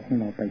กตัวของ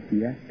เราไปเสี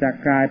ยจะ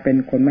กลายเป็น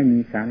คนไม่มี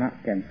สาระ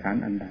แก่นสาร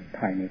อันใดภ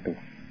ายในตัว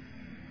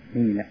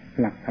นี่แหละ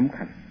หลักสำ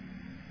คัญ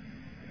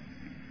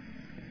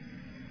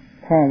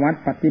ข้อวัด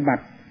ปฏิบั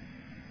ติ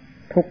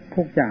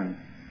ทุกอย่าง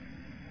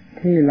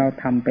ที่เรา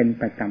ทำเป็น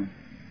ประจ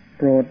ำโ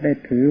ปรดได้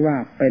ถือว่า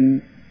เป็น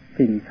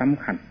สิ่งส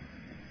ำคัญ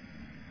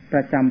ปร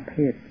ะจำเพ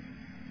ศ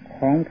ข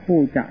องผู้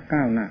จะ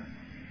ก้าวหน้า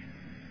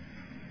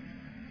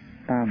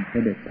ตามเส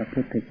ด็จพระพุ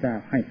ทธเจ้า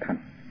ให้ทัน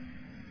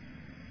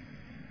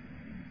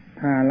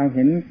ถ้าเราเ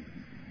ห็น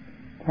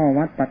ข้อ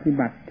วัดปฏิ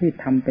บัติที่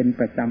ทำเป็น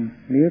ประจ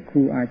ำหรือค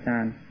รูอาจา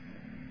รย์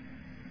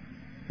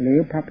หรือ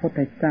พระพุทธ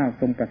เจ้า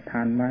ทรงประท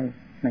านไว้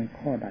ใน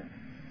ข้อใด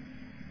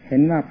เห็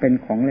นว่าเป็น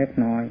ของเล็ก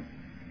น้อย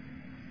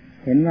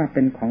เห็นว่าเ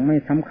ป็นของไม่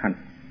สำคัญ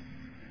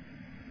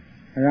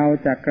เรา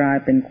จะกลาย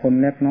เป็นคน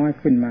เล็กน้อย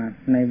ขึ้นมา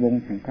ในวง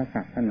แห่งพระศ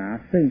าสนา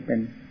ซึ่งเป็น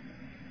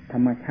ธร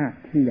รมชาติ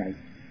ที่ใหญ่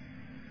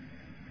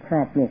คร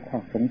อบโลกครอ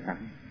บสงสา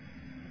ร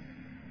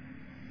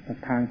ประ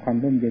ทานความ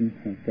ร่มเย็นแ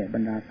ห่งแก่บ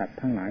รรดาสัตว์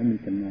ทั้งหลายมี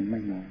จำนวนไ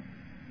ม่น้อย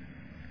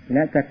แล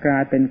ะจะกลา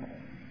ยเป็น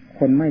ค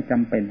นไม่จ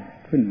ำเป็น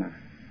ขึ้นมา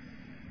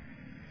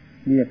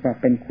เรียกว่า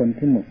เป็นคน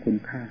ที่หมดคุณ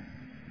ค่า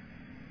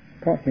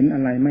เพราะเห็นอ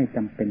ะไรไม่จ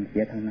ำเป็นเสี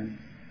ยทั้งนั้น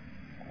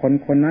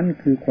คนนั้น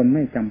คือคนไ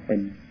ม่จำเป็น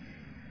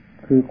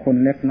คือคน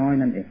เล็กน้อย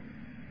นั่นเอง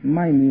ไ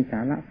ม่มีสา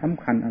ระส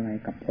ำคัญอะไร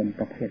กับคน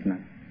ประเภทนั้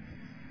น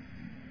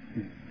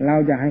เรา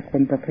อย่าให้ค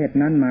นประเภท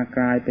นั้นมาก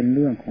ลายเป็นเ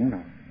รื่องของเร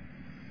า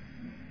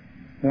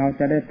เรา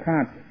จะได้พลา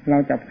ดเรา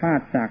จะพลาด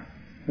จาก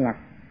หลัก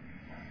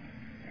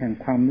แห่ง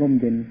ความร่ม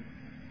เย็น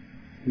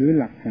หรือ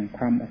หลักแห่งค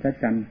วามอัศ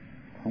จรรย์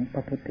ของพร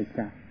ะพุทธเ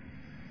จ้า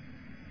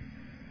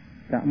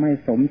จะไม่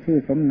สมชื่อ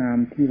สมนาม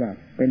ที่ว่า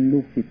เป็นลู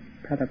กศิษย์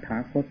พระตถา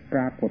คตป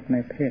รากฏใน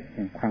เพศแ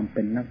ห่งความเ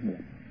ป็นนักบว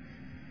ช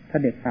ถ้า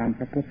เด็ดตามพ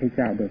ระพุทธเ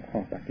จ้าโดยข้อ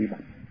ปฏิบั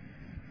ติ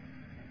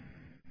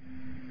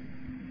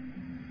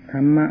ธ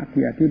รรมะ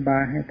ที่อธิบา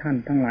ยให้ท่าน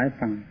ทั้งหลาย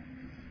ฟัง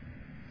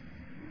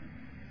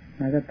ใ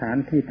นสถาน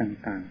ที่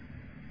ต่าง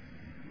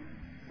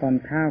ๆตอน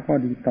เช้าก็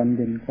ดีตอนเ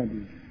ย็นก็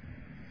ดี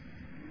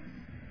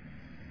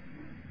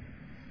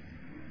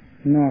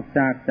นอกจ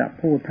ากจะ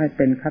พูดให้เ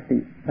ป็นคติ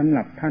สำห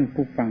รับท่าน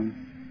ผู้ฟัง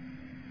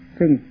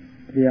ซึ่ง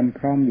เตรียมพ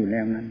ร้อมอยู่แ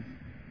ล้วนั้น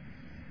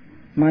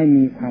ไม่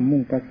มีความ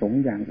มุ่งประสง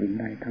ค์อย่างอื่น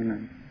ใดทั้งนั้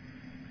น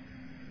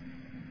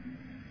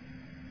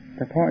เฉ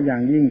พาะอย่า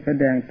งยิ่งแส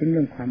ดงถึงเ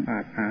รื่องความอา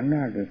จหาญน่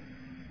าเลิศ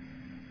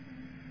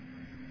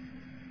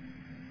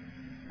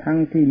ทั้ง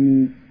ที่มี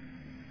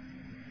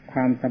คว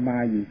ามสบา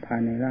ยอยู่ภาย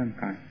ในร่าง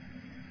กาย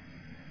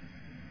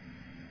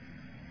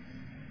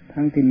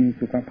ทั้งที่มี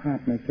สุขภาพ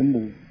ไม่สม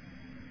บูรณ์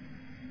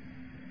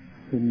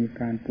คือมี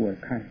การป่วย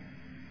ไข้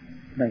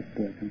ได้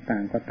ป่วยต่า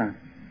งๆก็ตาม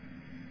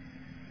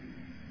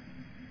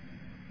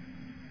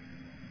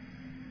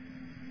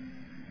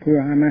เพื่อ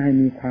ให้ไม่ให้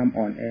มีความ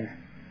อ่อนแอ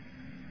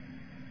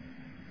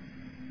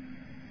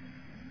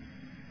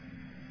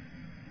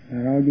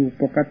เราอยู่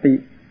ปกติ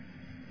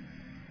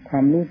ควา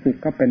มรู้สึก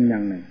ก็เป็นอย่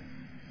างหนึ่ง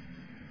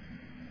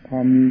พอ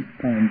มี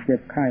เจ็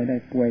บไข้ได้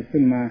ป่วย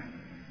ขึ้นมา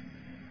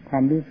ควา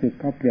มรู้สึก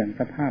ก็เปลี่ยน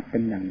สภาพเป็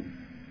นอย่างหนึ่ง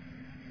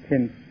เช่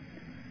น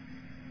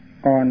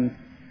ก่อน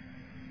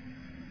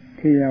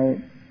ที่เรา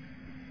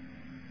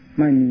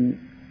ไม่มี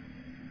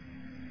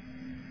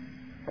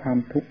ความ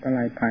ทุกข์อะไร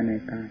ภายใน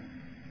กาย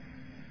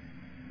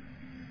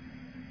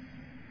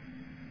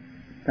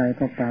ใจ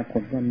ก็ปราก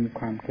ฏว่ามี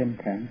ความเข้ม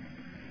แข็ง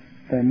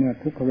แต่เมื่อ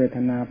ทุกขเวท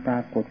นาปร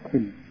ากฏขึ้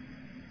น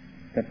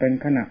จะเป็น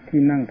ขณะที่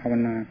นั่งภาว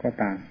นาก็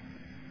ตาม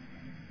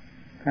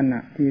ขณะ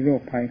ที่โร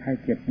คภัยไข้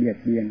เจ็บเบียด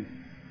เบียน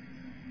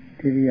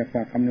ที่เรียก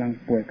ว่ากำลัง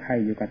ป่วยไข้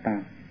อยู่ก็ตา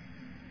ม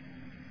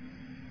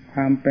คว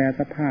ามแปร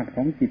สภาพข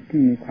องจิต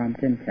ที่มีความเ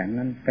ข้มแข็ง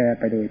นั้นแปร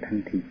ไปโดยทัน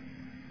ที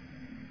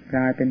กล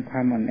ายเป็นคว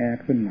ามอ่อนแอ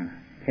ขึ้นมา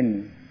เช่น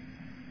นี้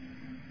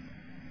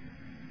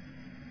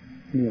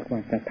เรียกว่า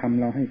จะทำ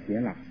เราให้เสีย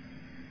หลัก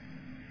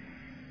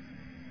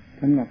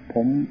สำหรับผ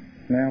ม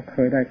แล้วเค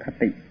ยได้ค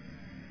ติ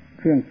เ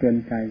ครื่องเตือน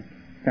ใจ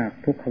จาก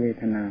ทุกขเว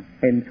ทนา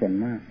เป็นส่วน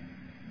มาก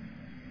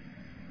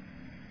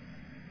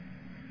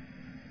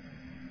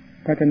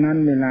เพราะฉะนั้น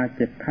เวลาเ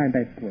จ็บไข้ไ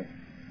ด้ป่วย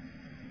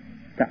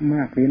จะม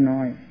ากหรือน้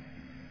อย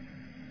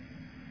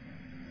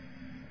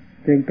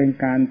จึงเป็น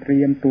การเตรี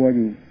ยมตัวอ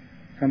ยู่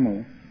เสมอ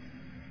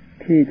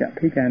ที่จะ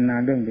พิจารณา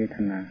เรื่องเวท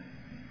นา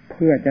เ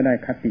พื่อจะได้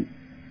คติ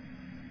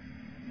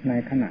ใน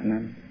ขณะ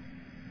นั้น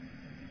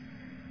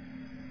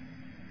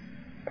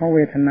เพราะเว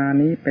ทนา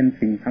นี้เป็น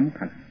สิ่งสำ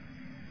คัญ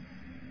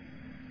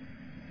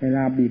เวล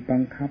าบีบบั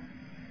งคับ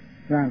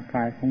ร่างก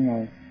ายของเรา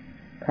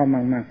เข้า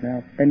มากๆแล้ว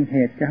เป็นเห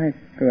ตุจะให้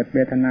เกิดเว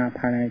ทนาภ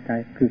ายในใจ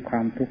คือคว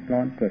ามทุกข์ร้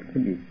อนเกิดขึ้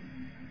นอีก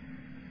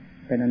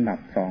เป็นอันดับ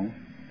สอง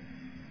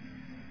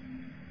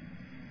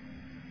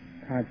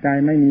ถ้าใจ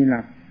ไม่มีห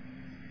ลัก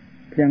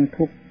เพียง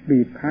ทุกข์บี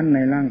บคั้นใน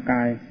ร่างก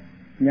าย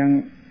ยัง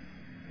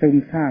ซึม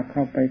ซาบเข้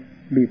าไป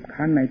บีบ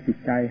คั้นในจิต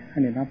ใจให้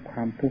ได้รับคว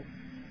ามทุกข์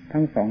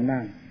ทั้งสองด้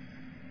าน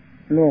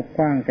โลกก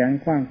ว้างแสน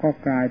กว้างก็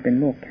กลายเป็น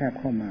โลกแคบ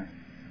เข้ามา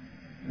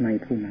ใน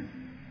ทุกนั้น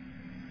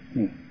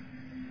นี่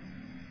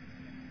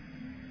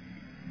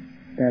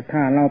แต่ถ้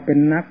าเราเป็น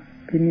นัก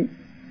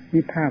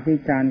วิพากษ์วิ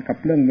จารณ์กับ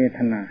เรื่องเวท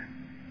นา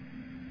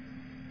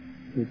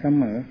อยู่เส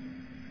มอ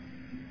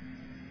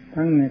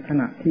ทั้งในข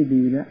ณะที่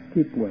ดีและ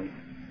ที่ป่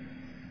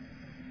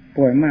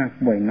วยมาก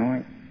ป่วยน้อย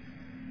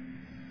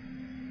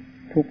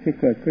ทุกข์ที่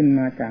เกิดขึ้น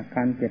มาจากก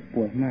ารเจ็บ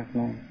ป่วยมาก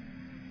น้อย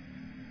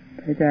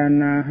พิจาร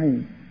ณาให้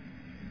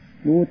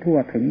รู้ทั่ว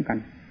ถึงกัน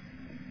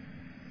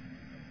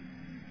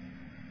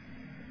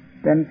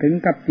จนถึง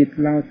กับจิต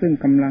เราซึ่ง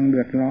กำลังเ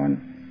ดือดร้อน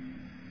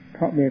เพ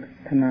ราะเว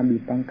ทนาบี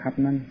บบังคับ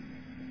นั้น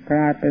กล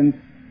ายเป็น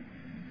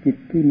จิต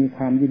ที่มีค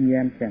วามยิ้มแย้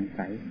มแจ่มใส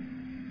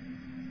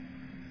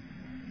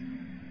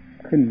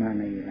ขึ้นมา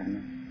ในเวลา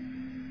นั้น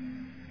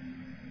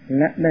แ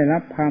ละได้รั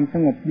บความส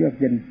งบเยือก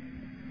เย็น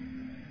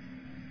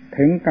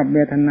ถึงกับเว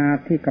ทนา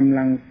ที่กำ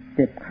ลังเ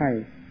จ็บไข้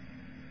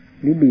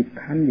หรือบีบ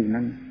คั้นอยู่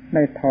นั้นไ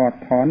ด้ถอด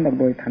ถอนออก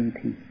โดยทัน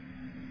ที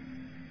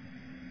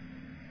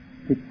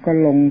จิตก็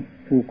ลง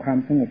สู่ความ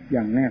สงบอ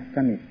ย่างแนบส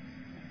นิท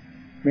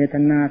เวท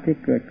นาที่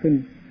เกิดขึ้น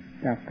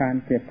จากการ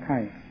เจ็บไข้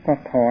ก็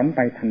ถอนไป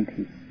ทัน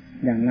ที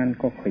อย่างนั้น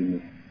ก็เคยมี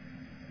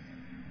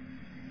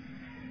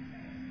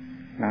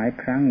หลาย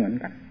ครั้งเหมือน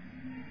กัน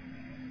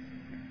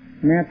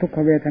แม้ทุกข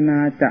เวทนา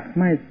จะ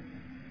ไม่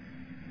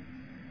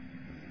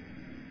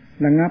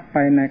ระงับไป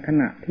ในข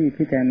ณะที่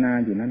พิจารณา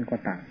อยู่นั่นก็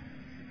ตาม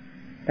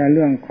แต่เ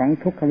รื่องของ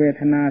ทุกขเว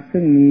ทนา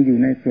ซึ่งมีอยู่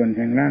ในส่วนแ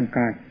ห่งร่าง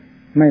กาย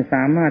ไม่ส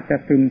ามารถจะ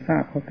ซึมซา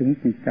บเข้าถึง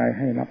จิตใจใ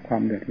ห้รับควา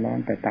มเดือดร้อน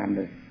ไปตามเ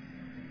ลย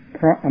เพ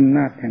ราะอำน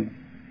าจแห่ง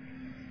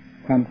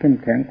ความเข้ม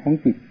แข็งของ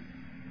จิต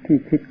ที่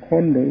คิด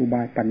ค้นโดยอุบ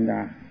ายปัญญ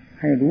า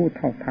ให้รู้เ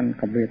ท่าทัน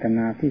กับเวทน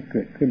าที่เ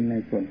กิดขึ้นใน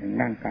ส่วนแห่ง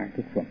ร่างกาย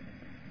ทุกส่วน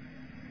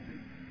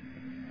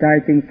ใจ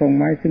จึงทรง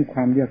ไว้ซึ่งคว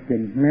ามเยือกเย็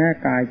นแม้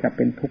กายจะเ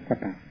ป็นทุกข์ก็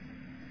ตาม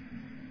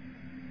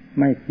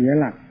ไม่เสีย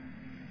หลัก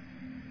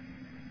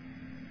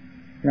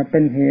และเป็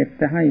นเหตุ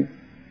จะให้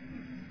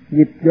ห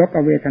ยิบยกเอ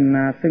าเวทน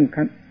าซึ่ง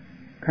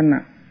ขณะ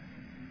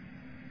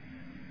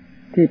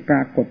ที่ปร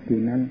ากฏอ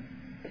ยู่นั้น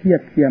เทีย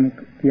บเ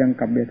ทียง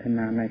กับเวทน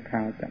าในคร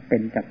าวจะเป็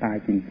นจะตาย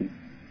จริง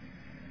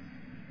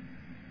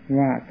ๆ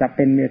ว่าจะเ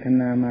ป็นเวท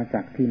นามาจ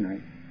ากที่ไหน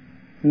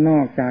นอ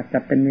กจากจะ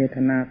เป็นเวท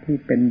นาที่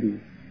เป็นอยู่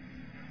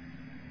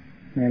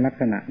ในลัก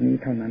ษณะนี้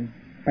เท่านั้น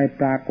ไป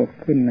ปรากฏ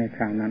ขึ้นในค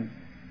ราวนั้น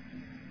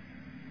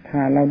ถ้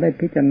าเราได้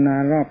พิจารณา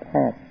รอบค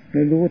อบหรื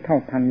อรู้เท่า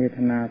ทันเวท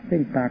นาซึ่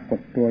งปรากฏ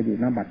ตัวอยู่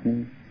ณบัดนี้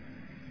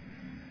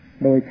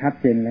โดยชัด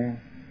เจนแล้ว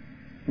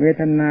เว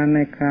ทนาใน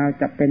คราว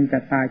จะเป็นจะ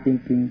ตายจ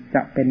ริงๆจ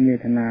ะเป็นเว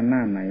ทนาหน้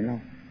าไหนเล่า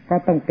ก็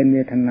ต้องเป็นเว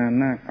ทนา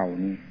หน้าเก่า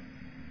นี้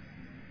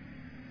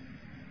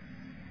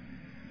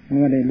เ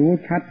มื่อได้รู้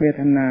ชัดเว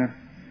ทนา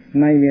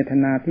ในเวท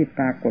นาที่ป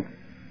รากฏ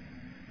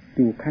อ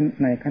ยู่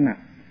ในขณะ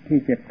ที่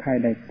เจ็บไข้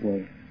ได้ป่วย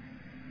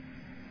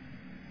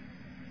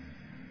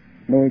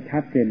โดยชั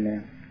ดเจนแล้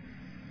ว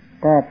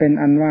ก็เป็น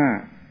อันว่า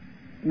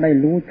ได้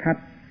รู้ชัด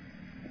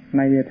ใ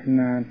นเวทน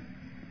า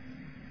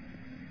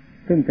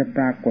ซึ่งจะป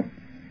รากฏ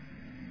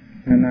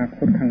ในอนาค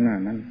ตข้างหน้า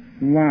นั้น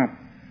ว่า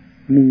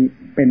มี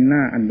เป็นหน้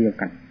าอันเดียว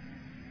กัน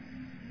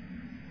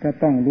จะ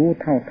ต้องรู้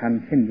เท่าทัน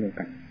เช่นเดียว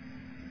กัน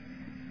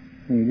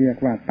นี่เรียก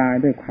ว่าตาย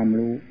ด้วยความ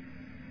รู้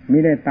มิ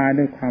ได้ตาย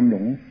ด้วยความหล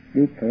งห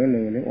รือเผลอเล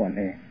ยหรืออ่อนแ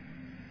อ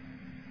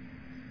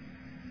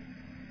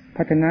เพ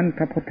ราะฉะนั้นพ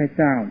ระพุทธเ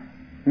จ้า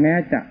แม้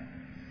จะ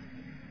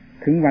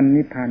ถึงวัน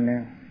นิพพานแล้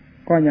ว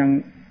ก็ยัง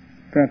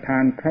ประทา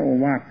นพระโอ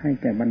วาทให้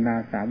แก่บรรดา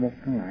สาวก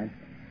ทั้งหลาย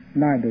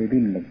ได้โดย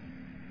รื่นรมย์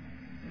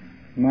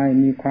ไม่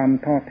มีความ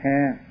ท้อแท้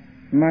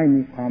ไม่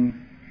มีความ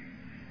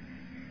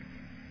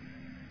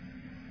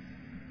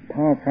ท้อ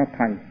ท้อพระ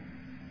ทัย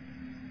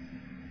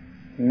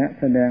และ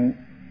แสดง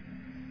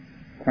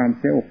ความเ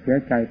สียอกเสีย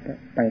ใจ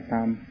ไปต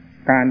าม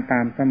การต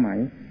ามสมัย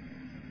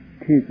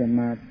ที่จะ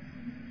มา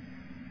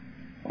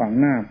ขวาง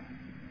หน้า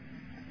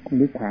ห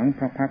รือขวางพ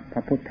ระพักตร์พร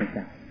ะพุทธเ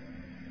จ้า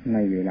ใน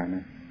เวลา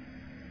นั้น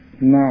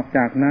นอกจ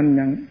ากนั้น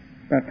ยัง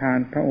ประทาน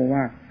พระโอว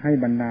าทให้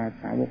บรรดา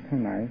สาวกทั้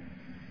งหลาย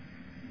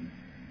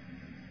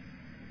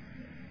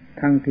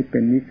ทั้งที่เป็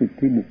นวิสุท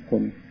ธิบุคค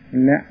ล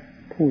และ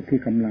ผู้ที่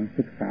กำลัง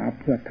ศึกษา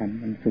เพื่อท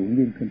ำมันสูง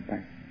ยิ่งขึ้นไป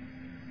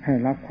ให้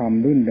รับความ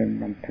รื่นเริง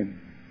บันเทิง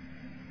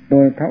โด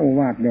ยพระโอ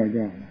วาท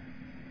ย่อ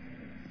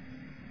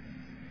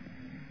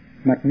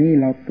ๆบัดนี้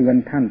เราเตือน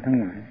ท่านทั้ง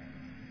หลาย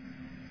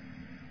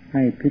ใ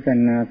ห้พิจาร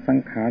ณาสัง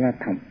ขาร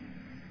ธรรม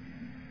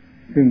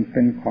ซึ่งเ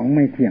ป็นของไ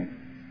ม่เที่ยง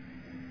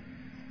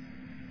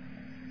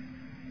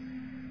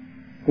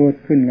เกิด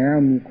ขึ้นแล้ว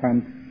มีความ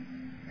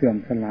เสื่อม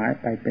สลาย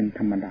ไปเป็นธ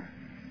รรมดา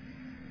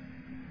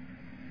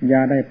อย่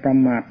าได้ประ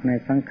มาทใน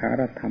สังขา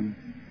รธรรม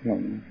เหล่า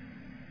นี้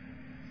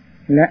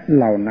และเ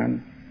หล่านั้น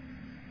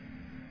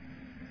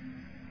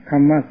ค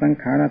ำว่าสัง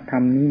ขารธร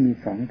รมนี้มี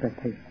สองประเ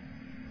ภท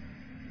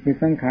คือ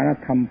สังขาร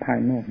ธรรมภาย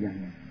นอกอย่าง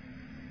หนึ่ง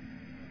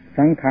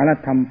สังขาร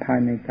ธรรมภาย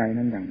ในใจ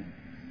นั้นอย่างหนึ่ง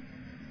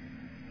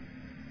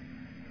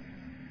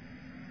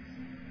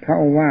พระ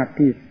โอวาท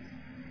ที่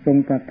ทรง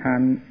ประทาน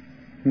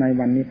ใน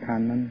วันนิพพาน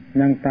นั้น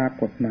ยังปรา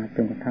กฏมาจ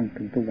นกระทั่ง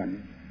ถึงทุกวัน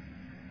นี้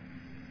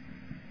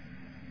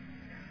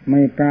ไ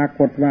ม่ปรา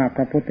กฏว่าพ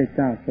ระพุทธเ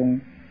จ้าทรง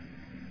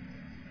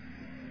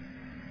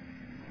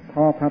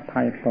ท้อพระ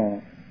ทัยต่อ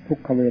ทุก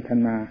ขเวท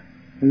นา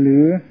หรื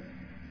อ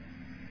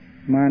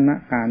มานะ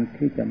การ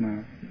ที่จะมา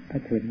เผ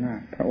ชิญหน้า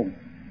พระองค์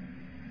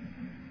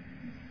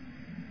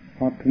พ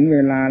อถึงเว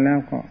ลาแล้ว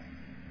ก็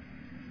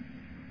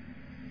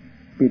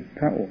ปิดพ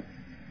ระโอษฐ์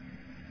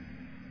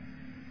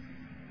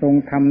ทรง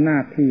ทำหน้า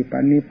ที่ป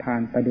ณิพพา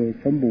นไปโดย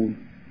สมบูรณ์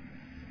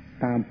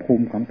ตามภู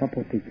มิของพระ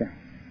พุทธเจ้า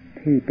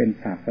ที่เป็น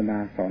ศาสดา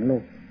สอนโล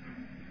ก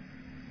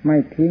ไม่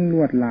ทิ้งล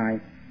วดลาย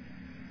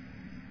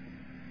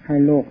ให้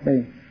โลกได้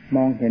ม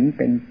องเห็นเ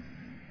ป็น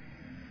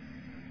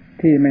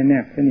ที่ไม่แน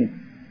บสนิท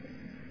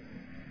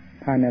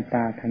ภายในต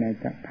าภา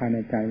ยใน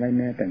ใจไว้แ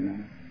ม้แต่น้อ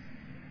ย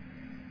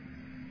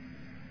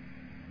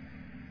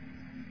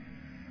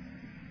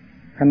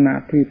ขณะ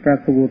ที่ประ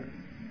สูติ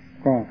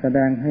ก็แสด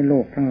งให้โล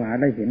กทั้งหลาย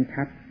ได้เห็น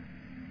ชัด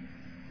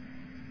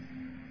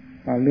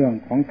ว่าเรื่อง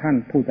ของท่าน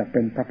ผู้จะเ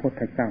ป็นพระพุท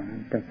ธเจ้านั้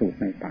นประสูติ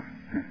ในป่า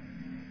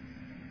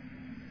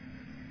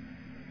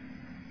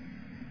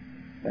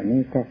แต่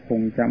นี้ก็ค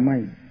งจะไม่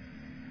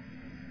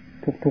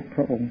ทุกพ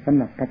ระองค์สำ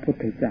หรับพระพุท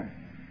ธเจ้า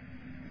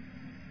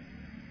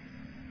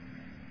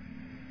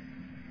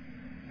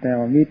แต่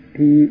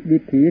วิ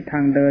ถีทา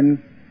งเดิน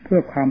เพื่อ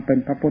ความเป็น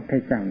พระพุทธ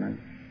เจ้านั้น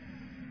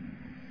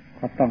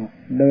ก็ต้อง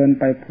เดิน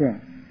ไปเพื่อ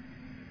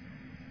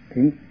ถึ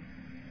ง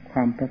คว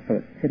ามประเสริ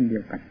ฐเช่นเดี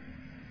ยวกัน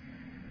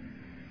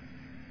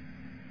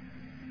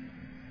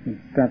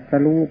ตรัส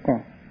รู้ก็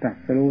ตรั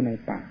สรู้ใน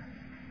ป่า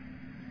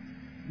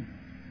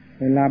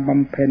เวลาบ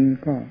ำเพ็ญ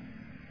ก็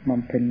บ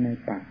ำเพ็ญใน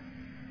ป่า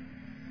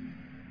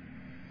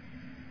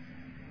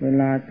เว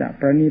ลาจะ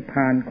ประนิพพ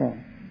านก็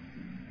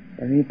ป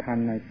ระนิพพาน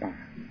ในป่า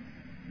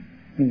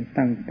นี่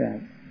ตั้งแต่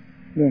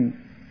เรื่อง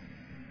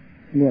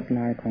ลวดล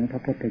ายของพร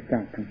ะพุทธเจ้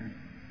าทั้งนั้น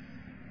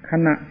ข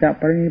ณะจะ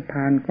ประนิพพ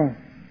านก็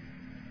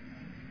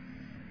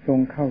ทรง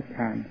เข้าฌ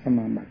านสม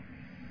าบัติ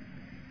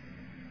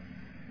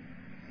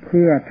เ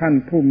พื่อท่าน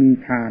ผู้มี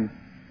ฌาน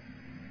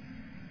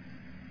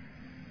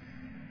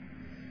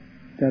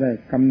จะได้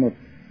กำหนด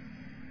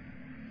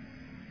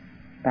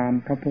ตาม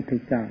พระพุทธ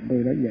เจ้าโด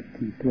ยละเอียด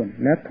ถี่ถ้วน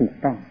และถูก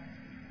ต้อง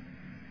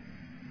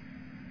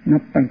นั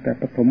บตั้งแต่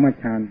ปฐม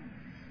ฌาน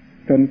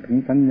จนถึง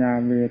สัญญา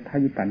เวท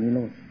ยิตานิโร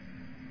ธ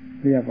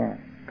เรียกว่า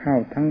เข้า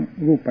ทั้ง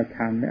รูปฌ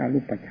านและอรู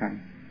ปฌาน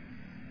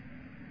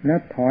แล้ว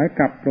ถอย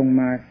กลับลง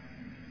มา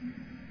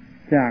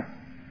จาก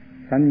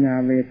สัญญา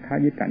เวท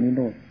ยิตานิโ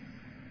รธ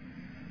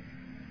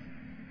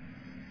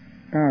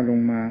ก้าวลง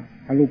มา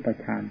อรูป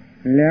ฌาน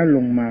แล้วล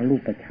งมารู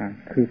ปฌาน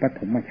คือปฐ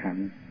มฌาน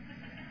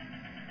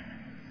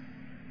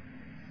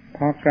พ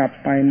อกลับ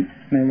ไป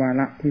ในวา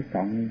ระที่ส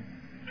องนี้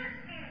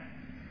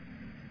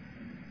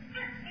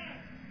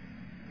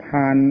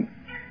ผ่าน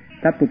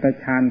จตุต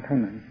ฌานเท่า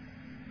นั้น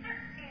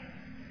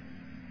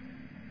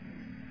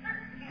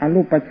อ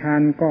รูปฌา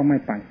นก็ไม่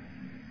ไป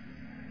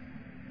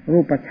รู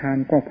ปฌาน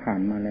ก็ผ่าน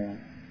มาแล้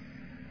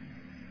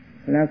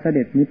วเส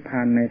ด็จนิพพ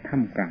านในถ้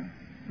ำกลาง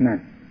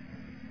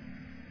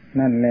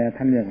นั่นแล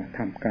ท่านเรียกว่า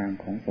ถ้ำกลาง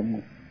ของสมมุ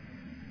ติ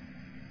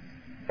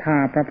ถ้า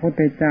พระพุท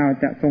ธเจ้า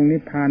จะทรงนิ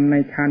พพานใน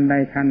ฌานใด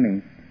ฌานหนึ่ง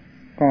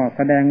ก็แ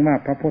สดงว่า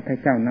พระพุทธ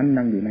เจ้านั้น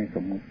ยังอยู่ในส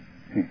มมุติ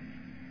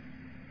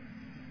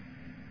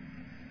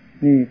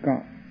นี่ก็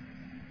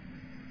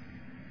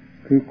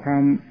คือควา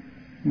ม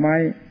ไว้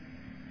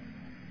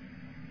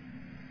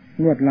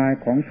ลวดลาย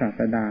ของศา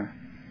สดา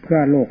เพื่อ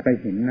โลกได้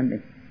เห็นนั่นเอ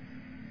ง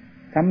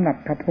สำหรับ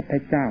พระพุทธ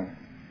เจ้า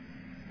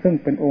ซึ่ง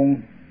เป็นองค์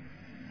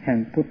แห่ง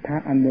พุทธะ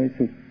อันบริ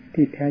สุทธิ์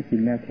ที่แท้จริ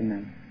งแล้วเช่น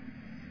นั้น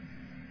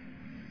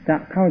จะ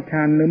เข้าฌ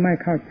านหรือไม่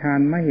เข้าฌาน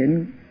ไม่เห็น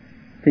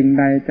สิ่ง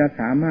ใดจะ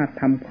สามารถ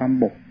ทำคว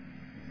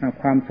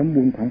ามสม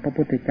บูรณ์ของพระ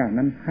พุทธเจ้า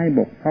นั้นให้บ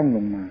กพร่องล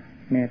งมา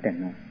แม้แต่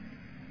น้อย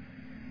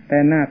แต่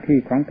หน้าที่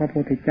ของพระพุ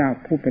ทธเจ้า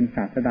ผู้เป็นศ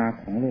าสดา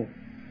ของโลก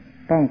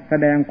ต้องแส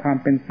ดงความ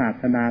เป็นศา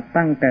สดา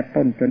ตั้งแต่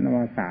ต้นจนอว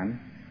สาน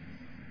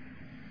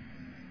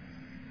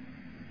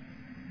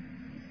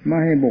ไม่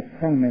ให้บกพ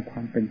ร่องในคว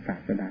ามเป็นศา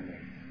สดาเล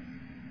ย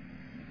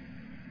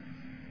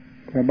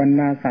เพื่อบรร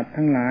ดาสัตว์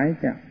ทั้งหลาย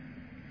จะ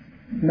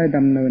ได้ด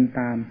ำเนิน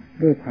ตาม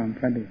ด้วยความ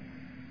สะดวก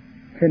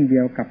เช่นเดี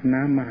ยวกับ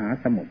น้ำมหา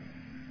สมุทร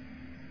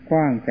ก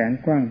ว้างแสน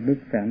กว้างลึก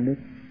แสนลึก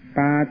ป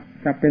ลา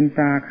จะเป็นป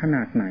ลาขน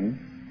าดไหน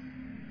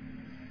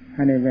ใ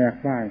ห้ได้แหวก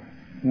ว่าย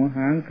หัวห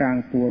างกลาง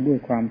ตัวด้วย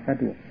ความสะ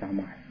ดวกส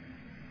บาย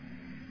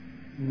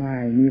ไม่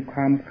มีคว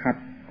ามขัด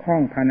ข้อ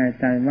งภายใน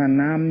ใจว่า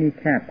น้ำนี่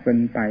แคบเกิน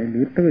ไปหรื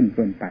อตื้นเ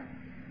กินไป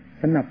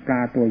สำหรับปล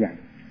าตัวใหญ่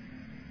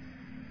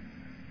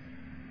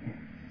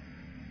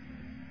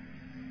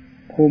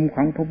ภูมิข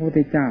องพระพุทธ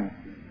เจ้า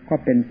ก็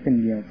เป็นเช่น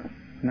เดียวกับ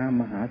น้ำ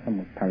มหาส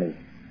มุทรทะเล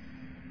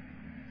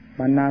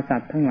บรรดาสั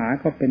ตว์ทั้งหลาย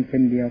ก็เป็นเ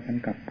ช่นเดียวกัน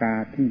กับปลา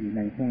ที่อยู่ใ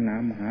นห้วงน้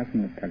ำมหาส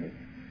มุทรทะเล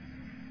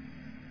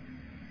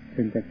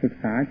ซึ่งจะศึก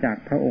ษาจาก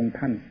พระองค์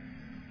ท่าน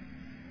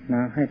ม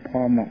าให้พอ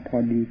เหมาะพอ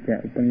ดีแก่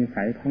อุปนิ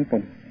สัยของต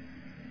น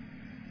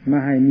มา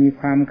ให้มี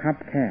ความคับ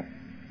แคบ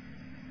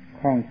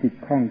ข้องจิต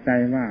ข้องใจ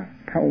ว่า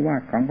พระโอวา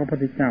ทของพระพุท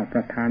ธเจ้าป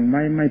ระทานไ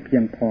ว้ไม่เพี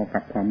ยงพอกั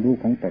บความรู้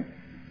ของตน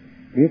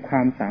หรือคว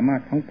ามสามาร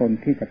ถของตน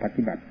ที่จะป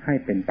ฏิบัติให้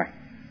เป็นไป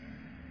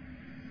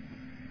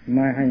ไ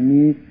ม่ให้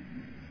มี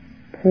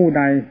ผู้ใ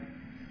ด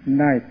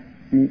ได้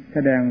มีแส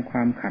ดงคว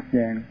ามขัดแ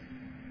ย้ง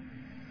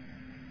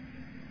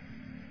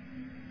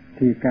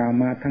ที่กล่าว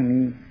มาทั้ง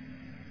นี้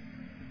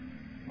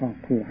ก็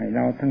เพื่อให้เร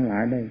าทั้งหลา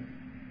ยได้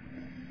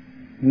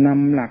น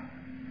ำหลัก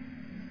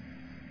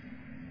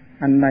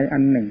อันใดอั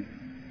นหนึ่ง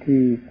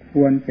ที่ค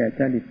วรแก่จ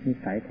ริตนิ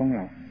สัยของเร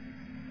า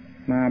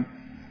มา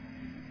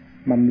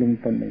บำรุง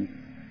ตนเอง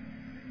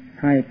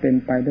ให้เป็น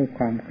ไปด้วยค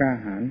วามกล้า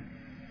หาญ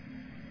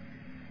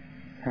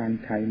ชาญ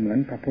ชัยเหมือน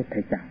พระพุทธ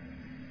เจ้า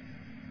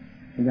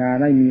อย่า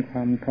ได้มีคว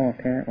ามท้อ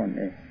แท้อ่อนแ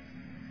อ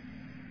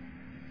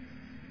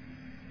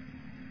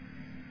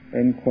เ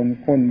ป็นคน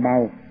ก้นเบา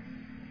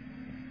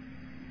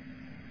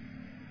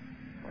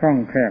คล่อง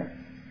แคล่ว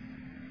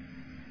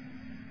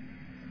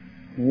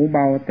หูเบ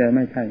าแต่ไ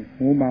ม่ใช่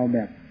หูเบาแบ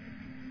บ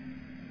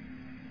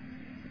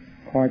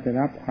คอยจะ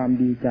รับความ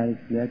ดีใจ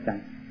เสียใจ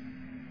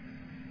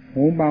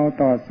หูเบา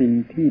ต่อสิ่ง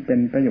ที่เป็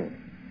นประโยชน์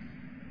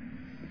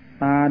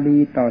ตาดี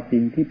ต่อสิ่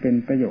งที่เป็น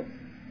ประโยชน์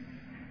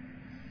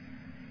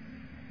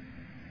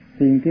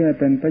สิ่งที่ไม่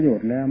เป็นประโยช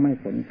น์แล้วไม่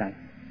สนใจ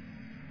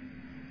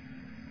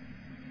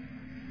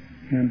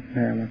นั่นแป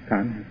ลว่ากา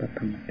รแห่งพระธ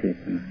รรมเทศ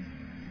นา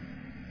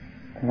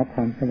ขอคว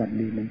ามสวัส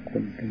ดีมงค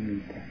ลจงมี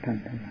แก่ท่าน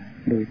ทั้งหลาย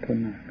โดยทั่ว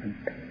หน้ากัน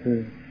เถิ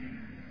ด